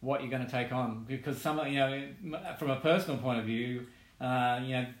what you're going to take on? Because from a personal point of view,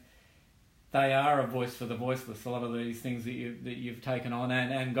 they are a voice for the voiceless. A lot of these things that you've taken on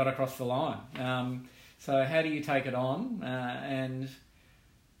and got across the line. So how do you take it on, and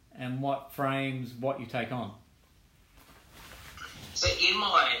what frames what you take on? So in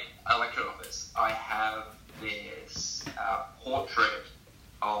my electorate office, I have this portrait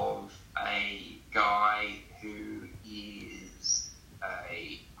of a guy who is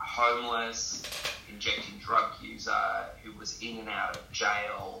a homeless, injecting drug user, who was in and out of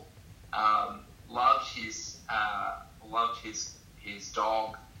jail, loved his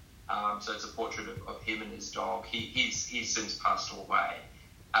dog. So it's a portrait of him and his dog. He's since passed away.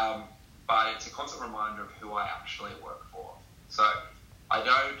 But it's a constant reminder of who I actually work for. So I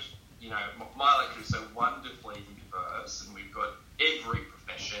don't, my electorate is so wonderfully diverse, and we've got every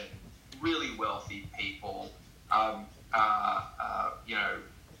profession, really wealthy people,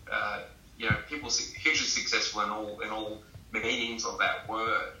 people hugely successful in all meanings of that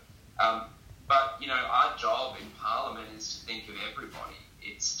word. But our job in Parliament is to think of everybody.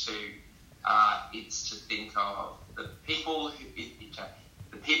 It's to think of the people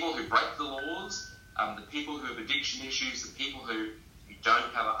who break the laws, the people who have addiction issues, the people who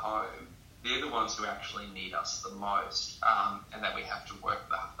don't have a home. They're the ones who actually need us the most, and that we have to work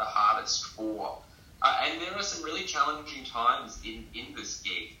the hardest for. And there are some really challenging times in this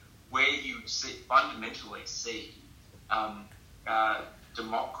gig where you fundamentally see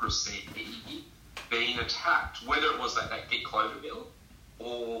democracy being attacked, whether it was that Get Clover bill,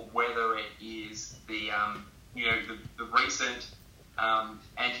 or whether it the recent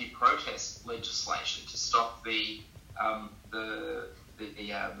anti-protest legislation to stop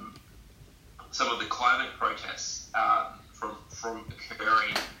some of the climate protests from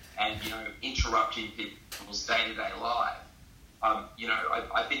occurring and interrupting people's day-to-day life.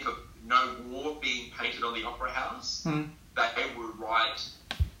 I think of No War being painted on the Opera House. They were right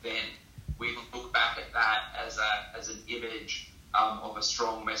then. We look back at that as an image of a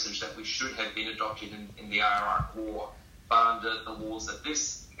strong message that we should have been adopted in the Iraq War. But under the laws that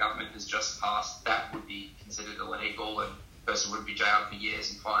this government has just passed, that would be considered illegal, and the person would be jailed for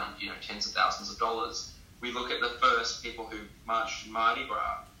years and fined, tens of thousands of dollars. We look at the first people who marched in Mardi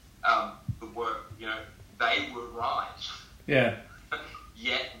Gras. They were right. Yeah.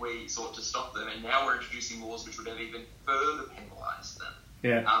 Yet we sought to stop them, and now we're introducing laws which would have even further penalised them.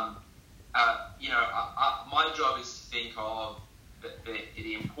 Yeah. My job is to think of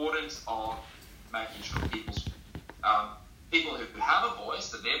the importance of making sure people who have a voice,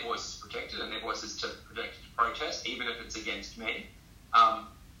 that their voice is protected, and their voice is to protest, even if it's against me,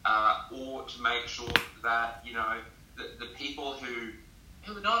 or to make sure that the people who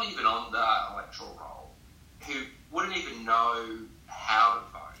are not even on the electoral roll, who wouldn't even know how to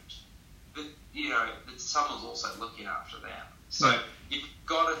vote, that someone's also looking after them. So you've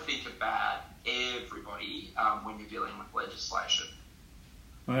got to think about everybody when you're dealing with legislation.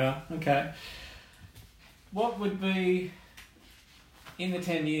 Well, okay. What would be, in the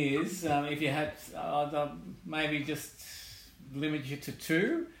 10 years, if you had maybe just limit you to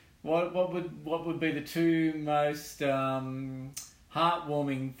two, what would be the two most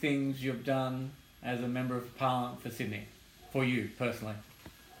heartwarming things you've done as a Member of Parliament for Sydney, for you personally?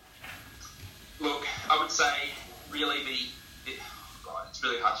 Look, I would say really it's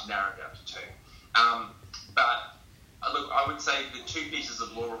really hard to narrow it down to two. But look, I would say the two pieces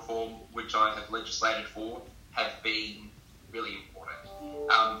of law reform which I have legislated for have been really important.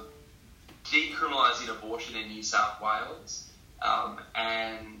 Decriminalising abortion in New South Wales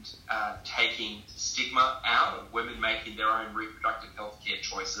and taking stigma out of women making their own reproductive health care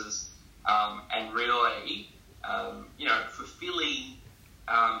choices, and really, fulfilling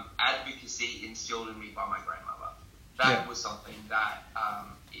advocacy instilled in me by my grandmother. That was something that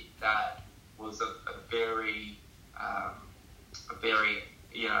was a very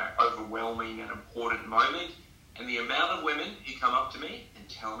overwhelming and important moment. And the amount of women who come up to me and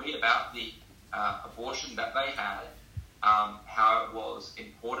tell me about the abortion that they had, how it was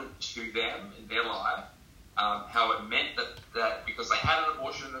important to them in their life, how it meant that because they had an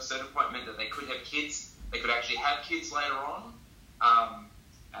abortion at a certain point meant that they could have kids, they could actually have kids later on,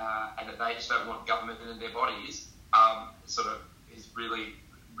 and that they just don't want government in their bodies, is really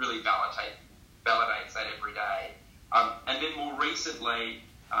validates that every day. And then more recently,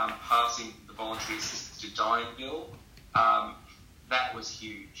 passing the Voluntary Assisted Dying Bill, that was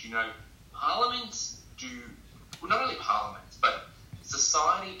huge. Parliaments not only parliaments, but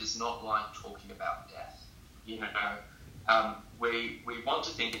society does not like talking about death. We want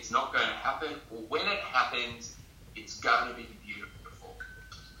to think it's not going to happen, or when it happens, it's going to be beautiful.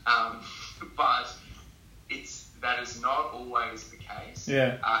 But that is not always the case.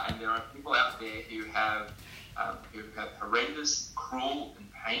 Yeah. And there are people out there who have horrendous, cruel, and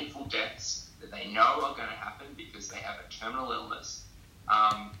painful deaths that they know are going to happen because they have a terminal illness,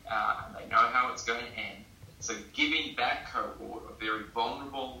 and they know how it's going to end. So giving that cohort of very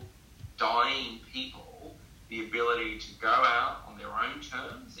vulnerable, dying people the ability to go out on their own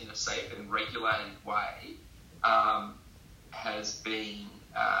terms in a safe and regulated way has been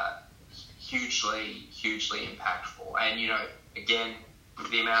hugely impactful. And, again,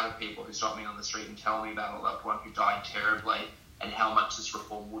 the amount of people who stop me on the street and tell me about a loved one who died terribly and how much this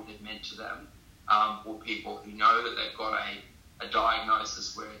reform would have meant to them, or people who know that they've got a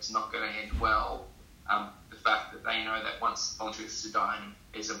diagnosis where it's not going to end well, the fact that they know that once voluntary assisted dying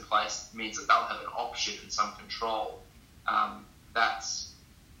is in place means that they'll have an option and some control. That's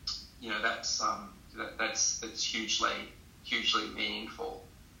hugely meaningful.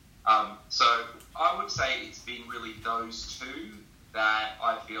 So I would say it's been really those two that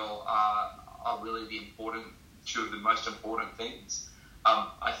I feel are really two of the most important things.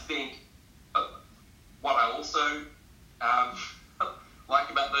 I think what I also like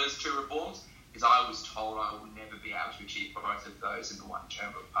about those two reforms is I was told I would never be able to achieve both of those in the one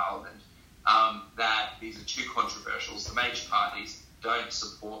term of Parliament, that these are too controversial. The major parties don't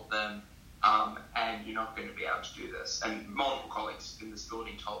support them, and you're not going to be able to do this. And multiple colleagues in this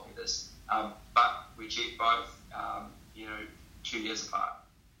building told me this, but we achieved both, 2 years apart.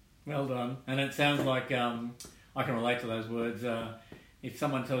 Well done. And it sounds like I can relate to those words. if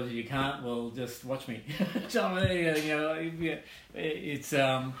someone tells you can't, well, just watch me. It's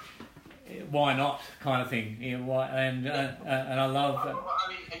why not kind of thing. And I love. I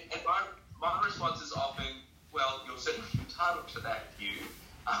mean, and my response is often, well, you're certainly entitled to that view.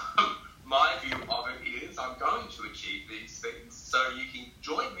 My view of it is, I'm going to achieve these things, so you can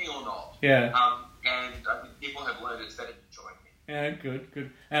join me or not. Yeah. And I think people have learned it's better to join me. Yeah,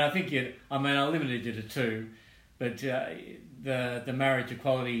 good. And I think I limited you to 2, but the marriage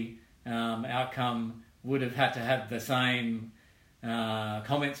equality outcome would have had to have the same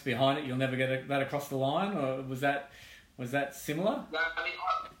comments behind it. You'll never get that across the line, or was that similar? No, I mean,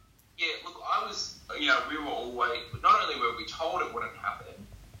 look, I was, we were always, not only were we told it wouldn't happen,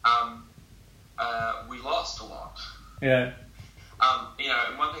 we lost a lot. Yeah.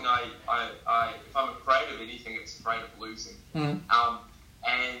 And one thing I if I'm afraid of anything, it's afraid of losing. Mm.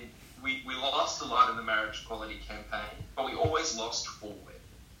 And we lost a lot in the marriage equality campaign, but we always lost forward.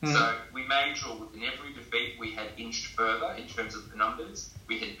 Mm. So we made sure within every defeat we had inched further in terms of the numbers,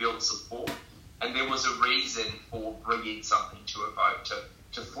 we had built support, and there was a reason for bringing something to a vote,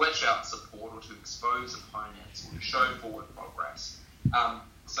 to flesh out support or to expose opponents or to show forward progress.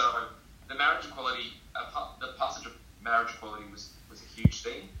 So the marriage equality, the passage of marriage equality was a huge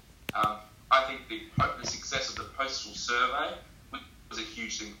thing. I think the success of the postal survey was a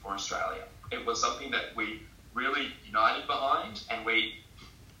huge thing for Australia. It was something that we really united behind, and we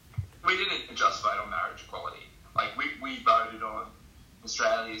didn't just vote on marriage equality. Like we voted on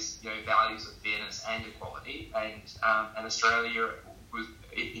Australia's values of fairness and equality, and Australia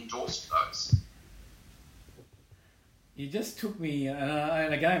endorsed those. You just took me,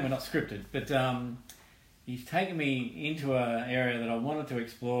 and again, we're not scripted, but you've taken me into an area that I wanted to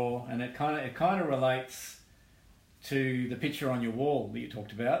explore, and it kind of relates to the picture on your wall that you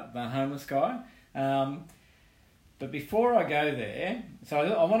talked about, the homeless guy. But before I go there, so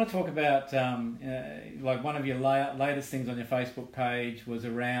I want to talk about like one of your latest things on your Facebook page was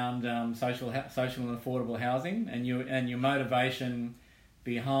around social and affordable housing, and your motivation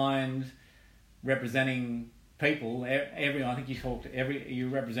behind representing people. Everyone, I think you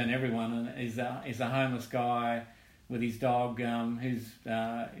represent everyone, and is a homeless guy with his dog who's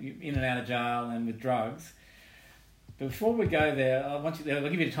in and out of jail and with drugs. But before we go there, I'll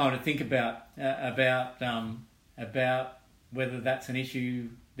give you time to think about whether that's an issue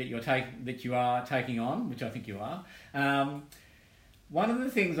that you are taking on, which I think you are. One of the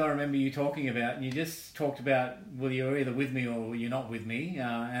things I remember you talking about, and you just talked about, well, you're either with me or you're not with me,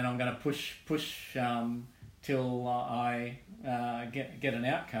 and I'm going to push till I get an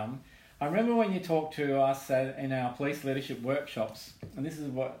outcome. I remember when you talked to us in our police leadership workshops, and this is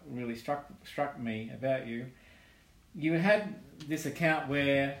what really struck me about you. You had this account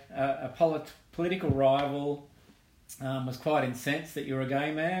where a political rival was quite incensed that you're a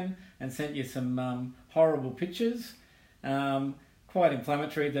gay man and sent you some horrible pictures, quite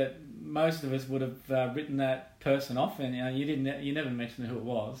inflammatory, that most of us would have written that person off, and you never mentioned who it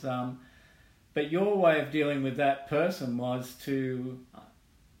was. But your way of dealing with that person was to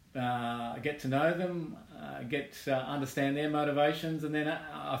get to know them, understand their motivations, and then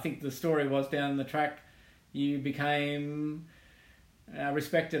I think the story was down the track you became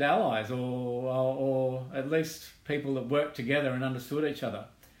respected allies, or at least people that worked together and understood each other.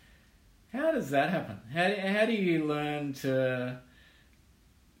 How does that happen? How do you learn to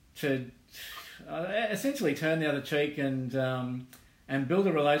essentially turn the other cheek and build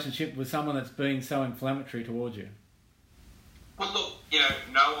a relationship with someone that's been so inflammatory towards you? Well, look,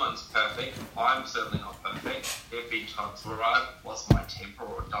 no one's perfect. I'm certainly not perfect. There have been times where I've lost my temper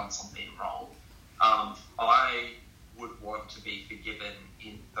or done something wrong. I would want to be forgiven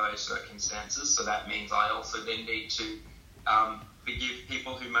in those circumstances, so that means I also then need to forgive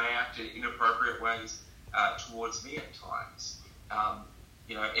people who may act in inappropriate ways towards me at times.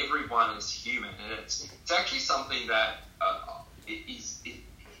 Everyone is human, and it's actually something that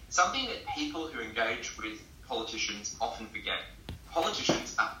something that people who engage with politicians often forget.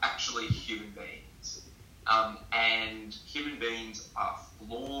 Politicians are actually human beings, and human beings are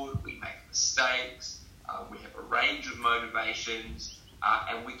flawed. We make mistakes. We have a range of motivations,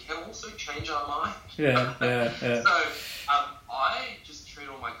 and we can also change our mind. Yeah. So I just treat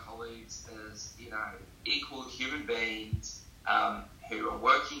all my colleagues as equal human beings who are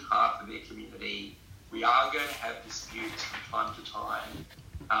working hard for their community. We are going to have disputes from time to time,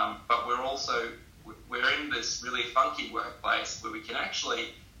 but we're in this really funky workplace where we can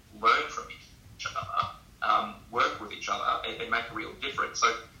actually learn from each other, work with each other, and make a real difference.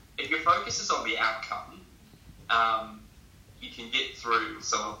 So if your focus is on the outcome, you can get through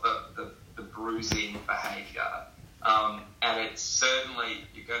some of the bruising behaviour. And it's certainly,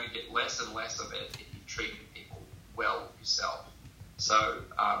 you're going to get less and less of it if you treat people well yourself. So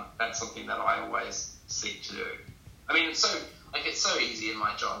that's something that I always seek to do. I mean, it's so easy in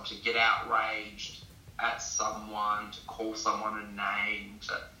my job to get outraged at someone, to call someone a name,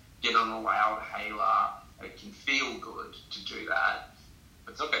 to get on a loud hailer. It can feel good to do that,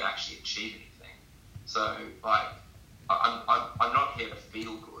 but it's not going to actually achieve anything. So, like, I'm not here to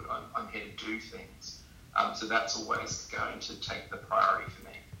feel good. I'm here to do things. So that's always going to take the priority for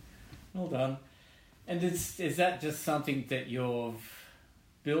me. Well done. And is that just something that you've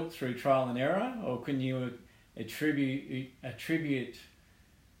built through trial and error, or can you attribute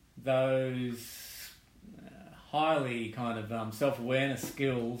those highly kind of self-awareness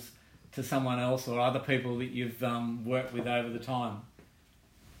skills to someone else or other people that you've worked with over the time?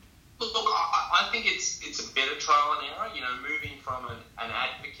 Look, I think it's a bit of trial and error. You know, moving from an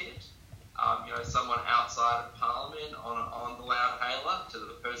advocate, someone outside of Parliament on the loud hailer to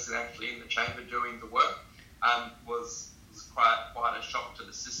the person actually in the chamber doing the work was quite a shock to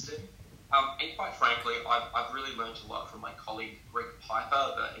the system. And quite frankly, I've really learned a lot from my colleague Greg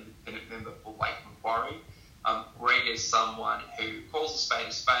Piper, the independent member for Lake Macquarie. Greg is someone who calls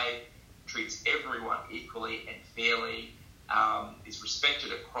a spade, treats everyone equally and fairly, is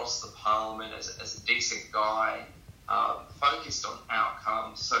respected across the Parliament as a decent guy, focused on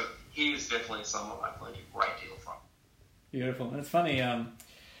outcomes. So he is definitely someone I've learned a great deal from. Beautiful. And it's funny,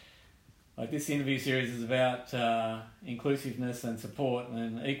 like this interview series is about inclusiveness and support,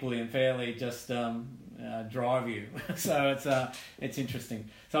 and equally and fairly just drive you. So it's interesting.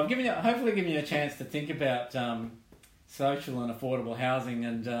 So I'm hopefully giving you a chance to think about social and affordable housing,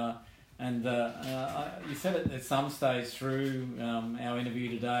 and you said it at some stage through our interview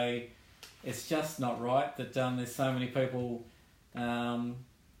today. It's just not right that there's so many people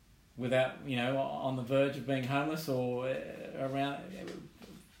without, on the verge of being homeless or around.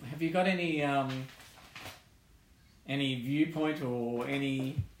 Have you got any viewpoint or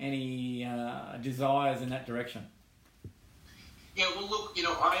any desires in that direction? Yeah, well, look,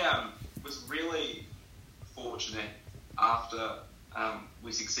 I was really fortunate after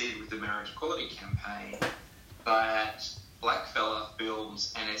we succeeded with the marriage equality campaign that Blackfella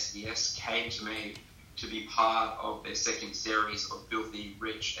Films and SBS came to me to be part of their second series of Filthy,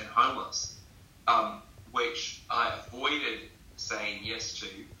 Rich and Homeless, which I avoided saying yes to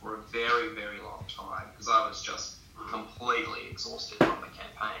for a very, very long time because I was just completely exhausted from the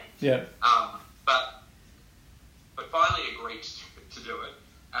campaign. Yeah. But finally agreed to do it.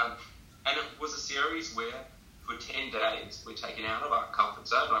 And it was a series where for 10 days we're taken out of our comfort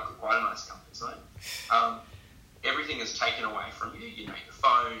zone, like quite a nice comfort zone. Everything is taken away from you, your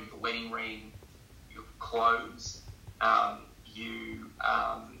phone, your wedding ring, your clothes. You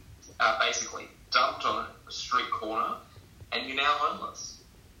are basically dumped on a street corner and you're now homeless.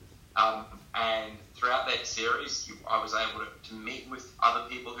 And throughout that series, I was able to meet with other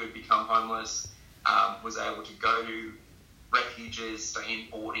people who'd become homeless, was able to go to refuges, stay in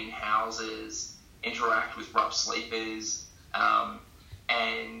boarding houses, interact with rough sleepers,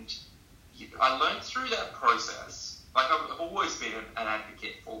 and I learned through that process, like I've always been an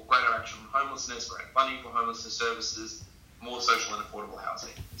advocate for greater action on homelessness, greater funding for homelessness services, more social and affordable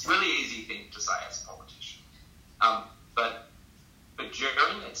housing. It's a really easy thing to say as a politician. But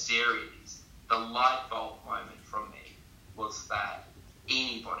during that series, the light bulb moment from me was that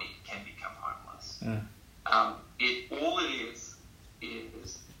anybody can become homeless. Yeah. All it is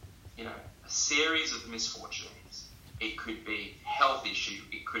a series of misfortunes. It could be a health issue.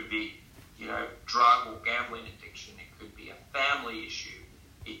 It could be, drug or gambling addiction. It could be a family issue.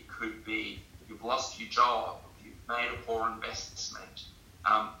 It could be you've lost your job. You've made a poor investment.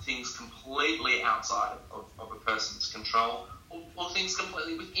 Things completely outside of a person's control, or things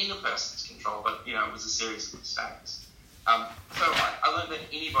completely within a person's control, but, it was a series of mistakes. So I learned that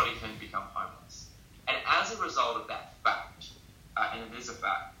anybody can become homeless. And as a result of that fact, and it is a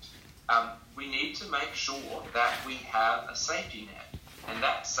fact, we need to make sure that we have a safety net. And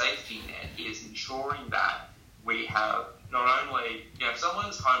that safety net is ensuring that we have not only, if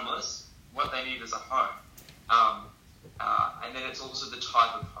someone's homeless, what they need is a home. And then it's also the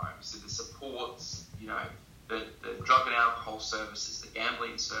type of home. So the supports, the drug and alcohol services, the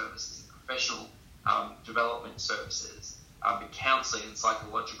gambling services, the professional development services, the counselling and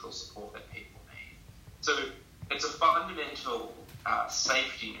psychological support that people need. So it's a fundamental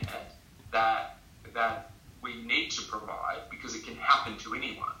safety net that we need to provide because it can happen to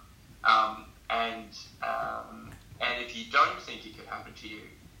anyone. And if you don't think it could happen to you,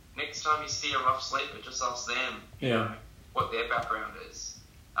 next time you see a rough sleeper, just ask them what their background is.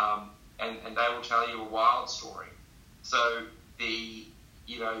 And they will tell you a wild story So it's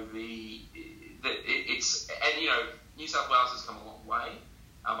New South Wales has come a long way.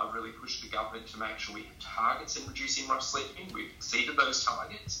 I've really pushed the government to make sure we have targets in reducing rough sleeping. We've exceeded those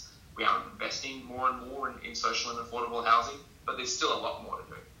targets. We are investing more and more in social and affordable housing, but there's still a lot more to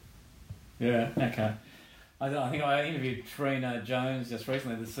do. Yeah, okay. I think I interviewed Trina Jones just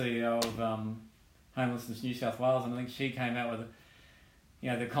recently, the CEO of Homelessness New South Wales, and I think she came out with,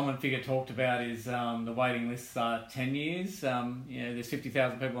 the common figure talked about is the waiting lists are 10 years. There's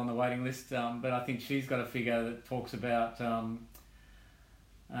 50,000 people on the waiting list, but I think she's got a figure that talks about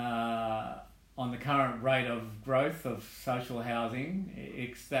on the current rate of growth of social housing,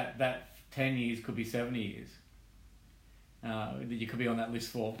 it's that 10 years could be 70 years that you could be on that list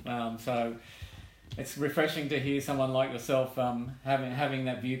for. So it's refreshing to hear someone like yourself having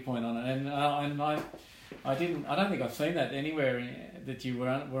that viewpoint on it. And I don't think I've seen that anywhere that you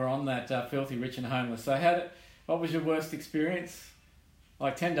were on that Filthy Rich and Homeless. So what was your worst experience?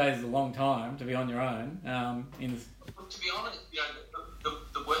 Like 10 days is a long time to be on your own. To be honest,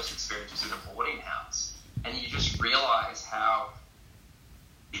 the worst experience was in a boarding house, and you just realise how,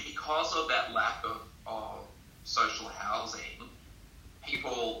 because of that lack of social housing,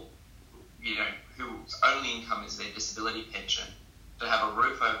 people, whose only income is their disability pension, to have a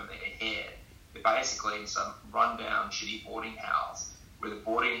roof over their head, they're basically in some rundown, shitty boarding house where the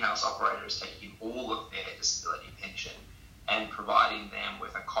boarding house operator is taking all of their disability pension and providing them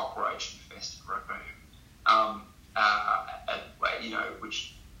with a cockroach-infested room,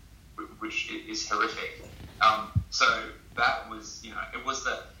 which is horrific. So that was, it was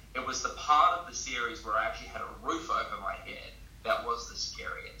the part of the series where I actually had a roof over my head that was the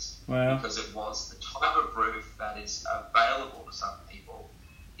scariest. Wow. Because it was the type of roof that is available to some people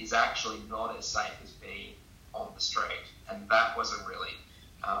is actually not as safe as being on the street, and that was a really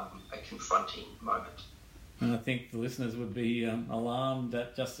a confronting moment. And I think the listeners would be alarmed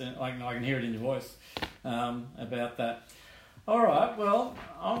at I can hear it in your voice about that. All right, well,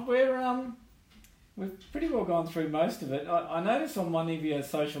 we've pretty well gone through most of it. I noticed on one of your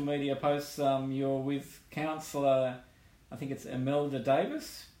social media posts you're with counsellor, I think it's Imelda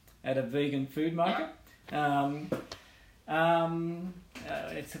Davis, at a vegan food market.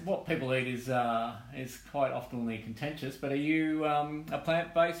 It's what people eat is quite often contentious. But are you a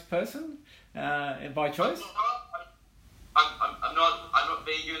plant-based person by choice? I'm not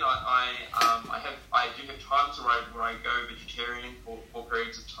vegan. I do have times where I go vegetarian for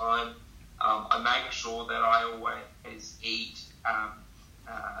periods of time. I make sure that I always eat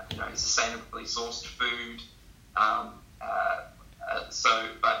sustainably sourced food.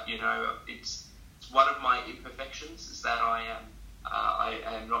 It's one of my imperfections is that I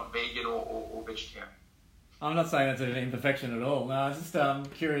am not vegan or vegetarian. I'm not saying that's an imperfection at all. No, I was just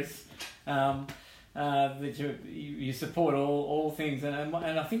curious that you support all things, and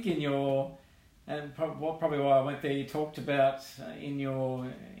I think in your probably why I went there, you talked about in your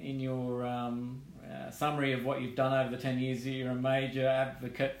summary of what you've done over the 10 years, you're a major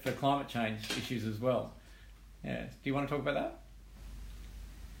advocate for climate change issues as well. Yeah, do you want to talk about that?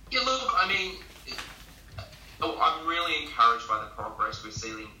 Yeah, look, I'm really encouraged by the progress we're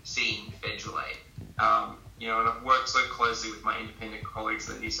seeing federally. And I've worked so closely with my independent colleagues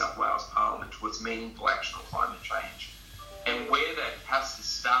in the New South Wales Parliament towards meaningful action on climate change. And where that has to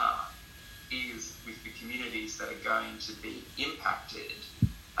start is with the communities that are going to be impacted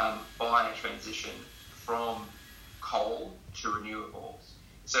by a transition from coal to renewables.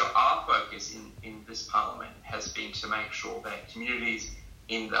 So our focus in this Parliament has been to make sure that communities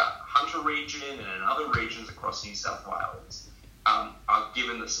in the Hunter region and in other regions across New South Wales are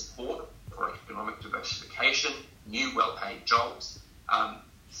given the support for economic diversification, new well-paid jobs.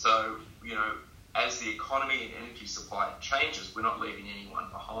 As the economy and energy supply changes, we're not leaving anyone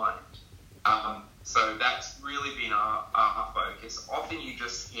behind. So that's really been our focus. Often you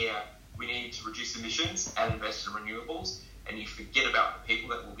just hear we need to reduce emissions and invest in renewables, and you forget about the people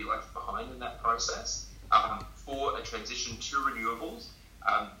that will be left behind in that process. For a transition to renewables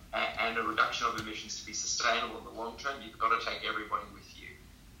and a reduction of emissions to be sustainable in the long term, you've got to take everybody with you.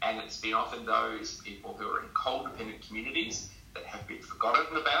 And it's been often those people who are in coal-dependent communities that have been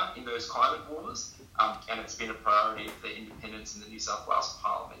forgotten about in those climate wars, and it's been a priority of the independents in the New South Wales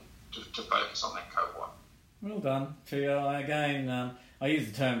Parliament to focus on that cohort. Well done to you. Again, I use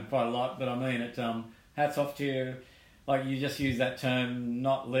the term quite a lot, but I mean it. Hats off to you. Like, you just use that term,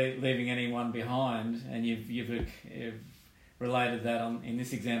 not leaving anyone behind, and you've related that in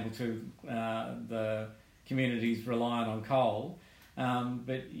this example to the communities reliant on coal.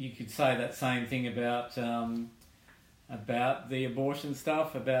 But you could say that same thing about the abortion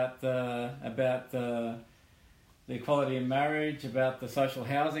stuff, about the the equality in marriage, about the social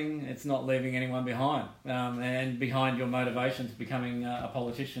housing. It's not leaving anyone behind, and behind your motivation to becoming a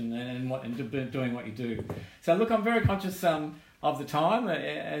politician and doing what you do. So look, I'm very conscious of the time.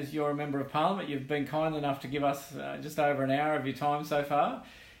 As you're a Member of Parliament, you've been kind enough to give us just over an hour of your time so far.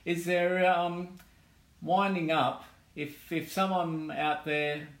 Is there, winding up, if someone out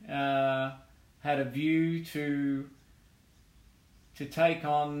there had a view to take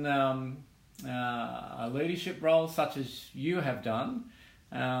on a leadership role such as you have done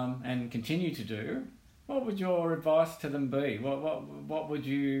and continue to do, what would your advice to them be? What would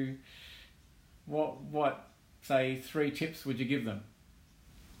you, what say 3 tips would you give them?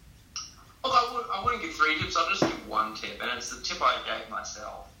 Look, I wouldn't give 3 tips. I'll just give 1 tip, and it's the tip I gave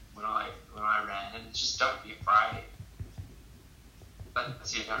myself when I ran, and it's just don't be afraid.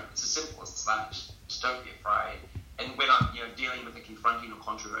 That's, it's as simple as that. Just don't be afraid. And when I'm dealing with a confronting or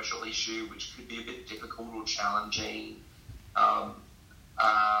controversial issue, which could be a bit difficult or challenging, I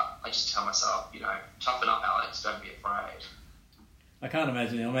just tell myself, toughen up, Alex. Don't be afraid. I can't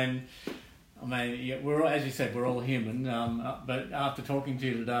imagine. I mean, we're, as you said, we're all human. But after talking to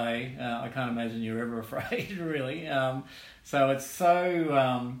you today, I can't imagine you're ever afraid, really. So it's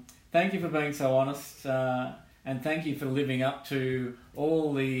so. Thank you for being so honest, and thank you for living up to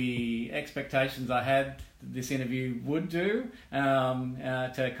all the expectations I had this interview would do,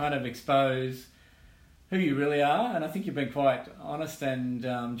 to kind of expose who you really are. And I think you've been quite honest and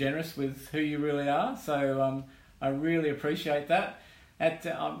generous with who you really are. So I really appreciate that.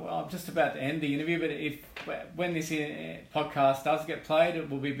 I'm just about to end the interview, but when this podcast does get played, it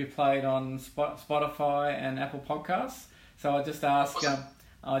will be played on Spotify and Apple Podcasts. So I just ask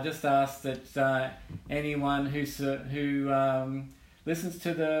that anyone who listens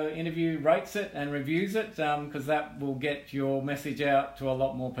to the interview rates it and reviews it, because that will get your message out to a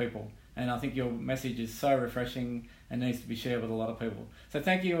lot more people. And I think your message is so refreshing and needs to be shared with a lot of people. So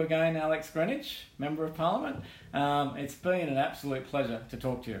thank you again, Alex Greenwich, Member of Parliament. It's been an absolute pleasure to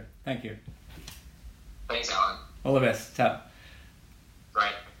talk to you. Thank you. Thanks, Alan. All the best. Ta.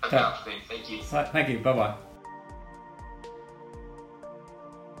 Great. Have a good afternoon. Thank you. Thank you. Bye-bye.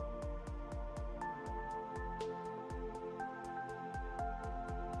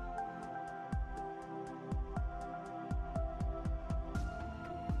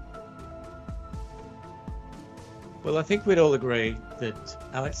 Well, I think we'd all agree that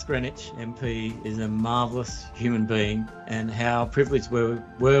Alex Greenwich MP is a marvellous human being, and how privileged were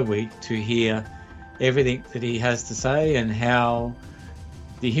we to hear everything that he has to say, and how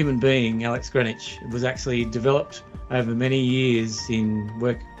the human being, Alex Greenwich, was actually developed over many years in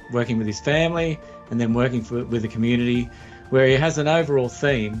working with his family and then working with the community, where he has an overall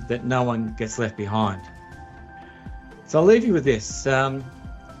theme that no one gets left behind. So I'll leave you with this.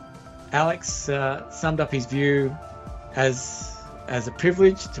 Alex summed up his view as a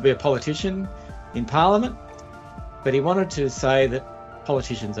privilege to be a politician in Parliament, but he wanted to say that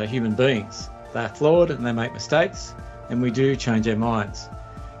politicians are human beings. They are flawed and they make mistakes, and we do change our minds.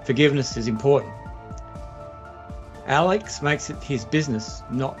 Forgiveness is important. Alex makes it his business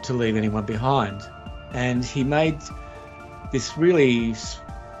not to leave anyone behind, and he made this really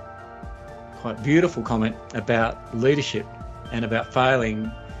quite beautiful comment about leadership and about failing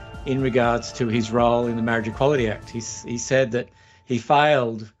in regards to his role in the Marriage Equality Act. He said that he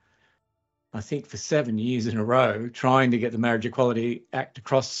failed, I think, for 7 years in a row trying to get the Marriage Equality Act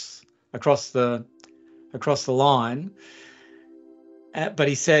across the line. But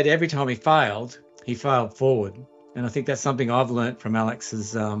he said every time he failed forward. And I think that's something I've learnt from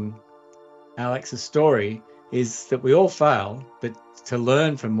Alex's story, is that we all fail, but to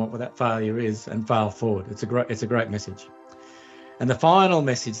learn from what that failure is and fail forward. It's a great message. And the final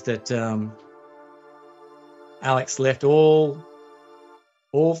message that Alex left all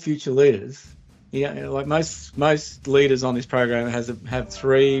future leaders, like most leaders on this program have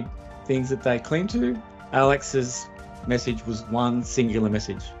 3 things that they cling to. Alex's message was one singular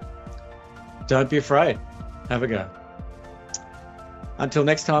message: don't be afraid, have a go. Until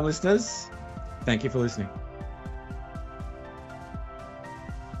next time, listeners, thank you for listening.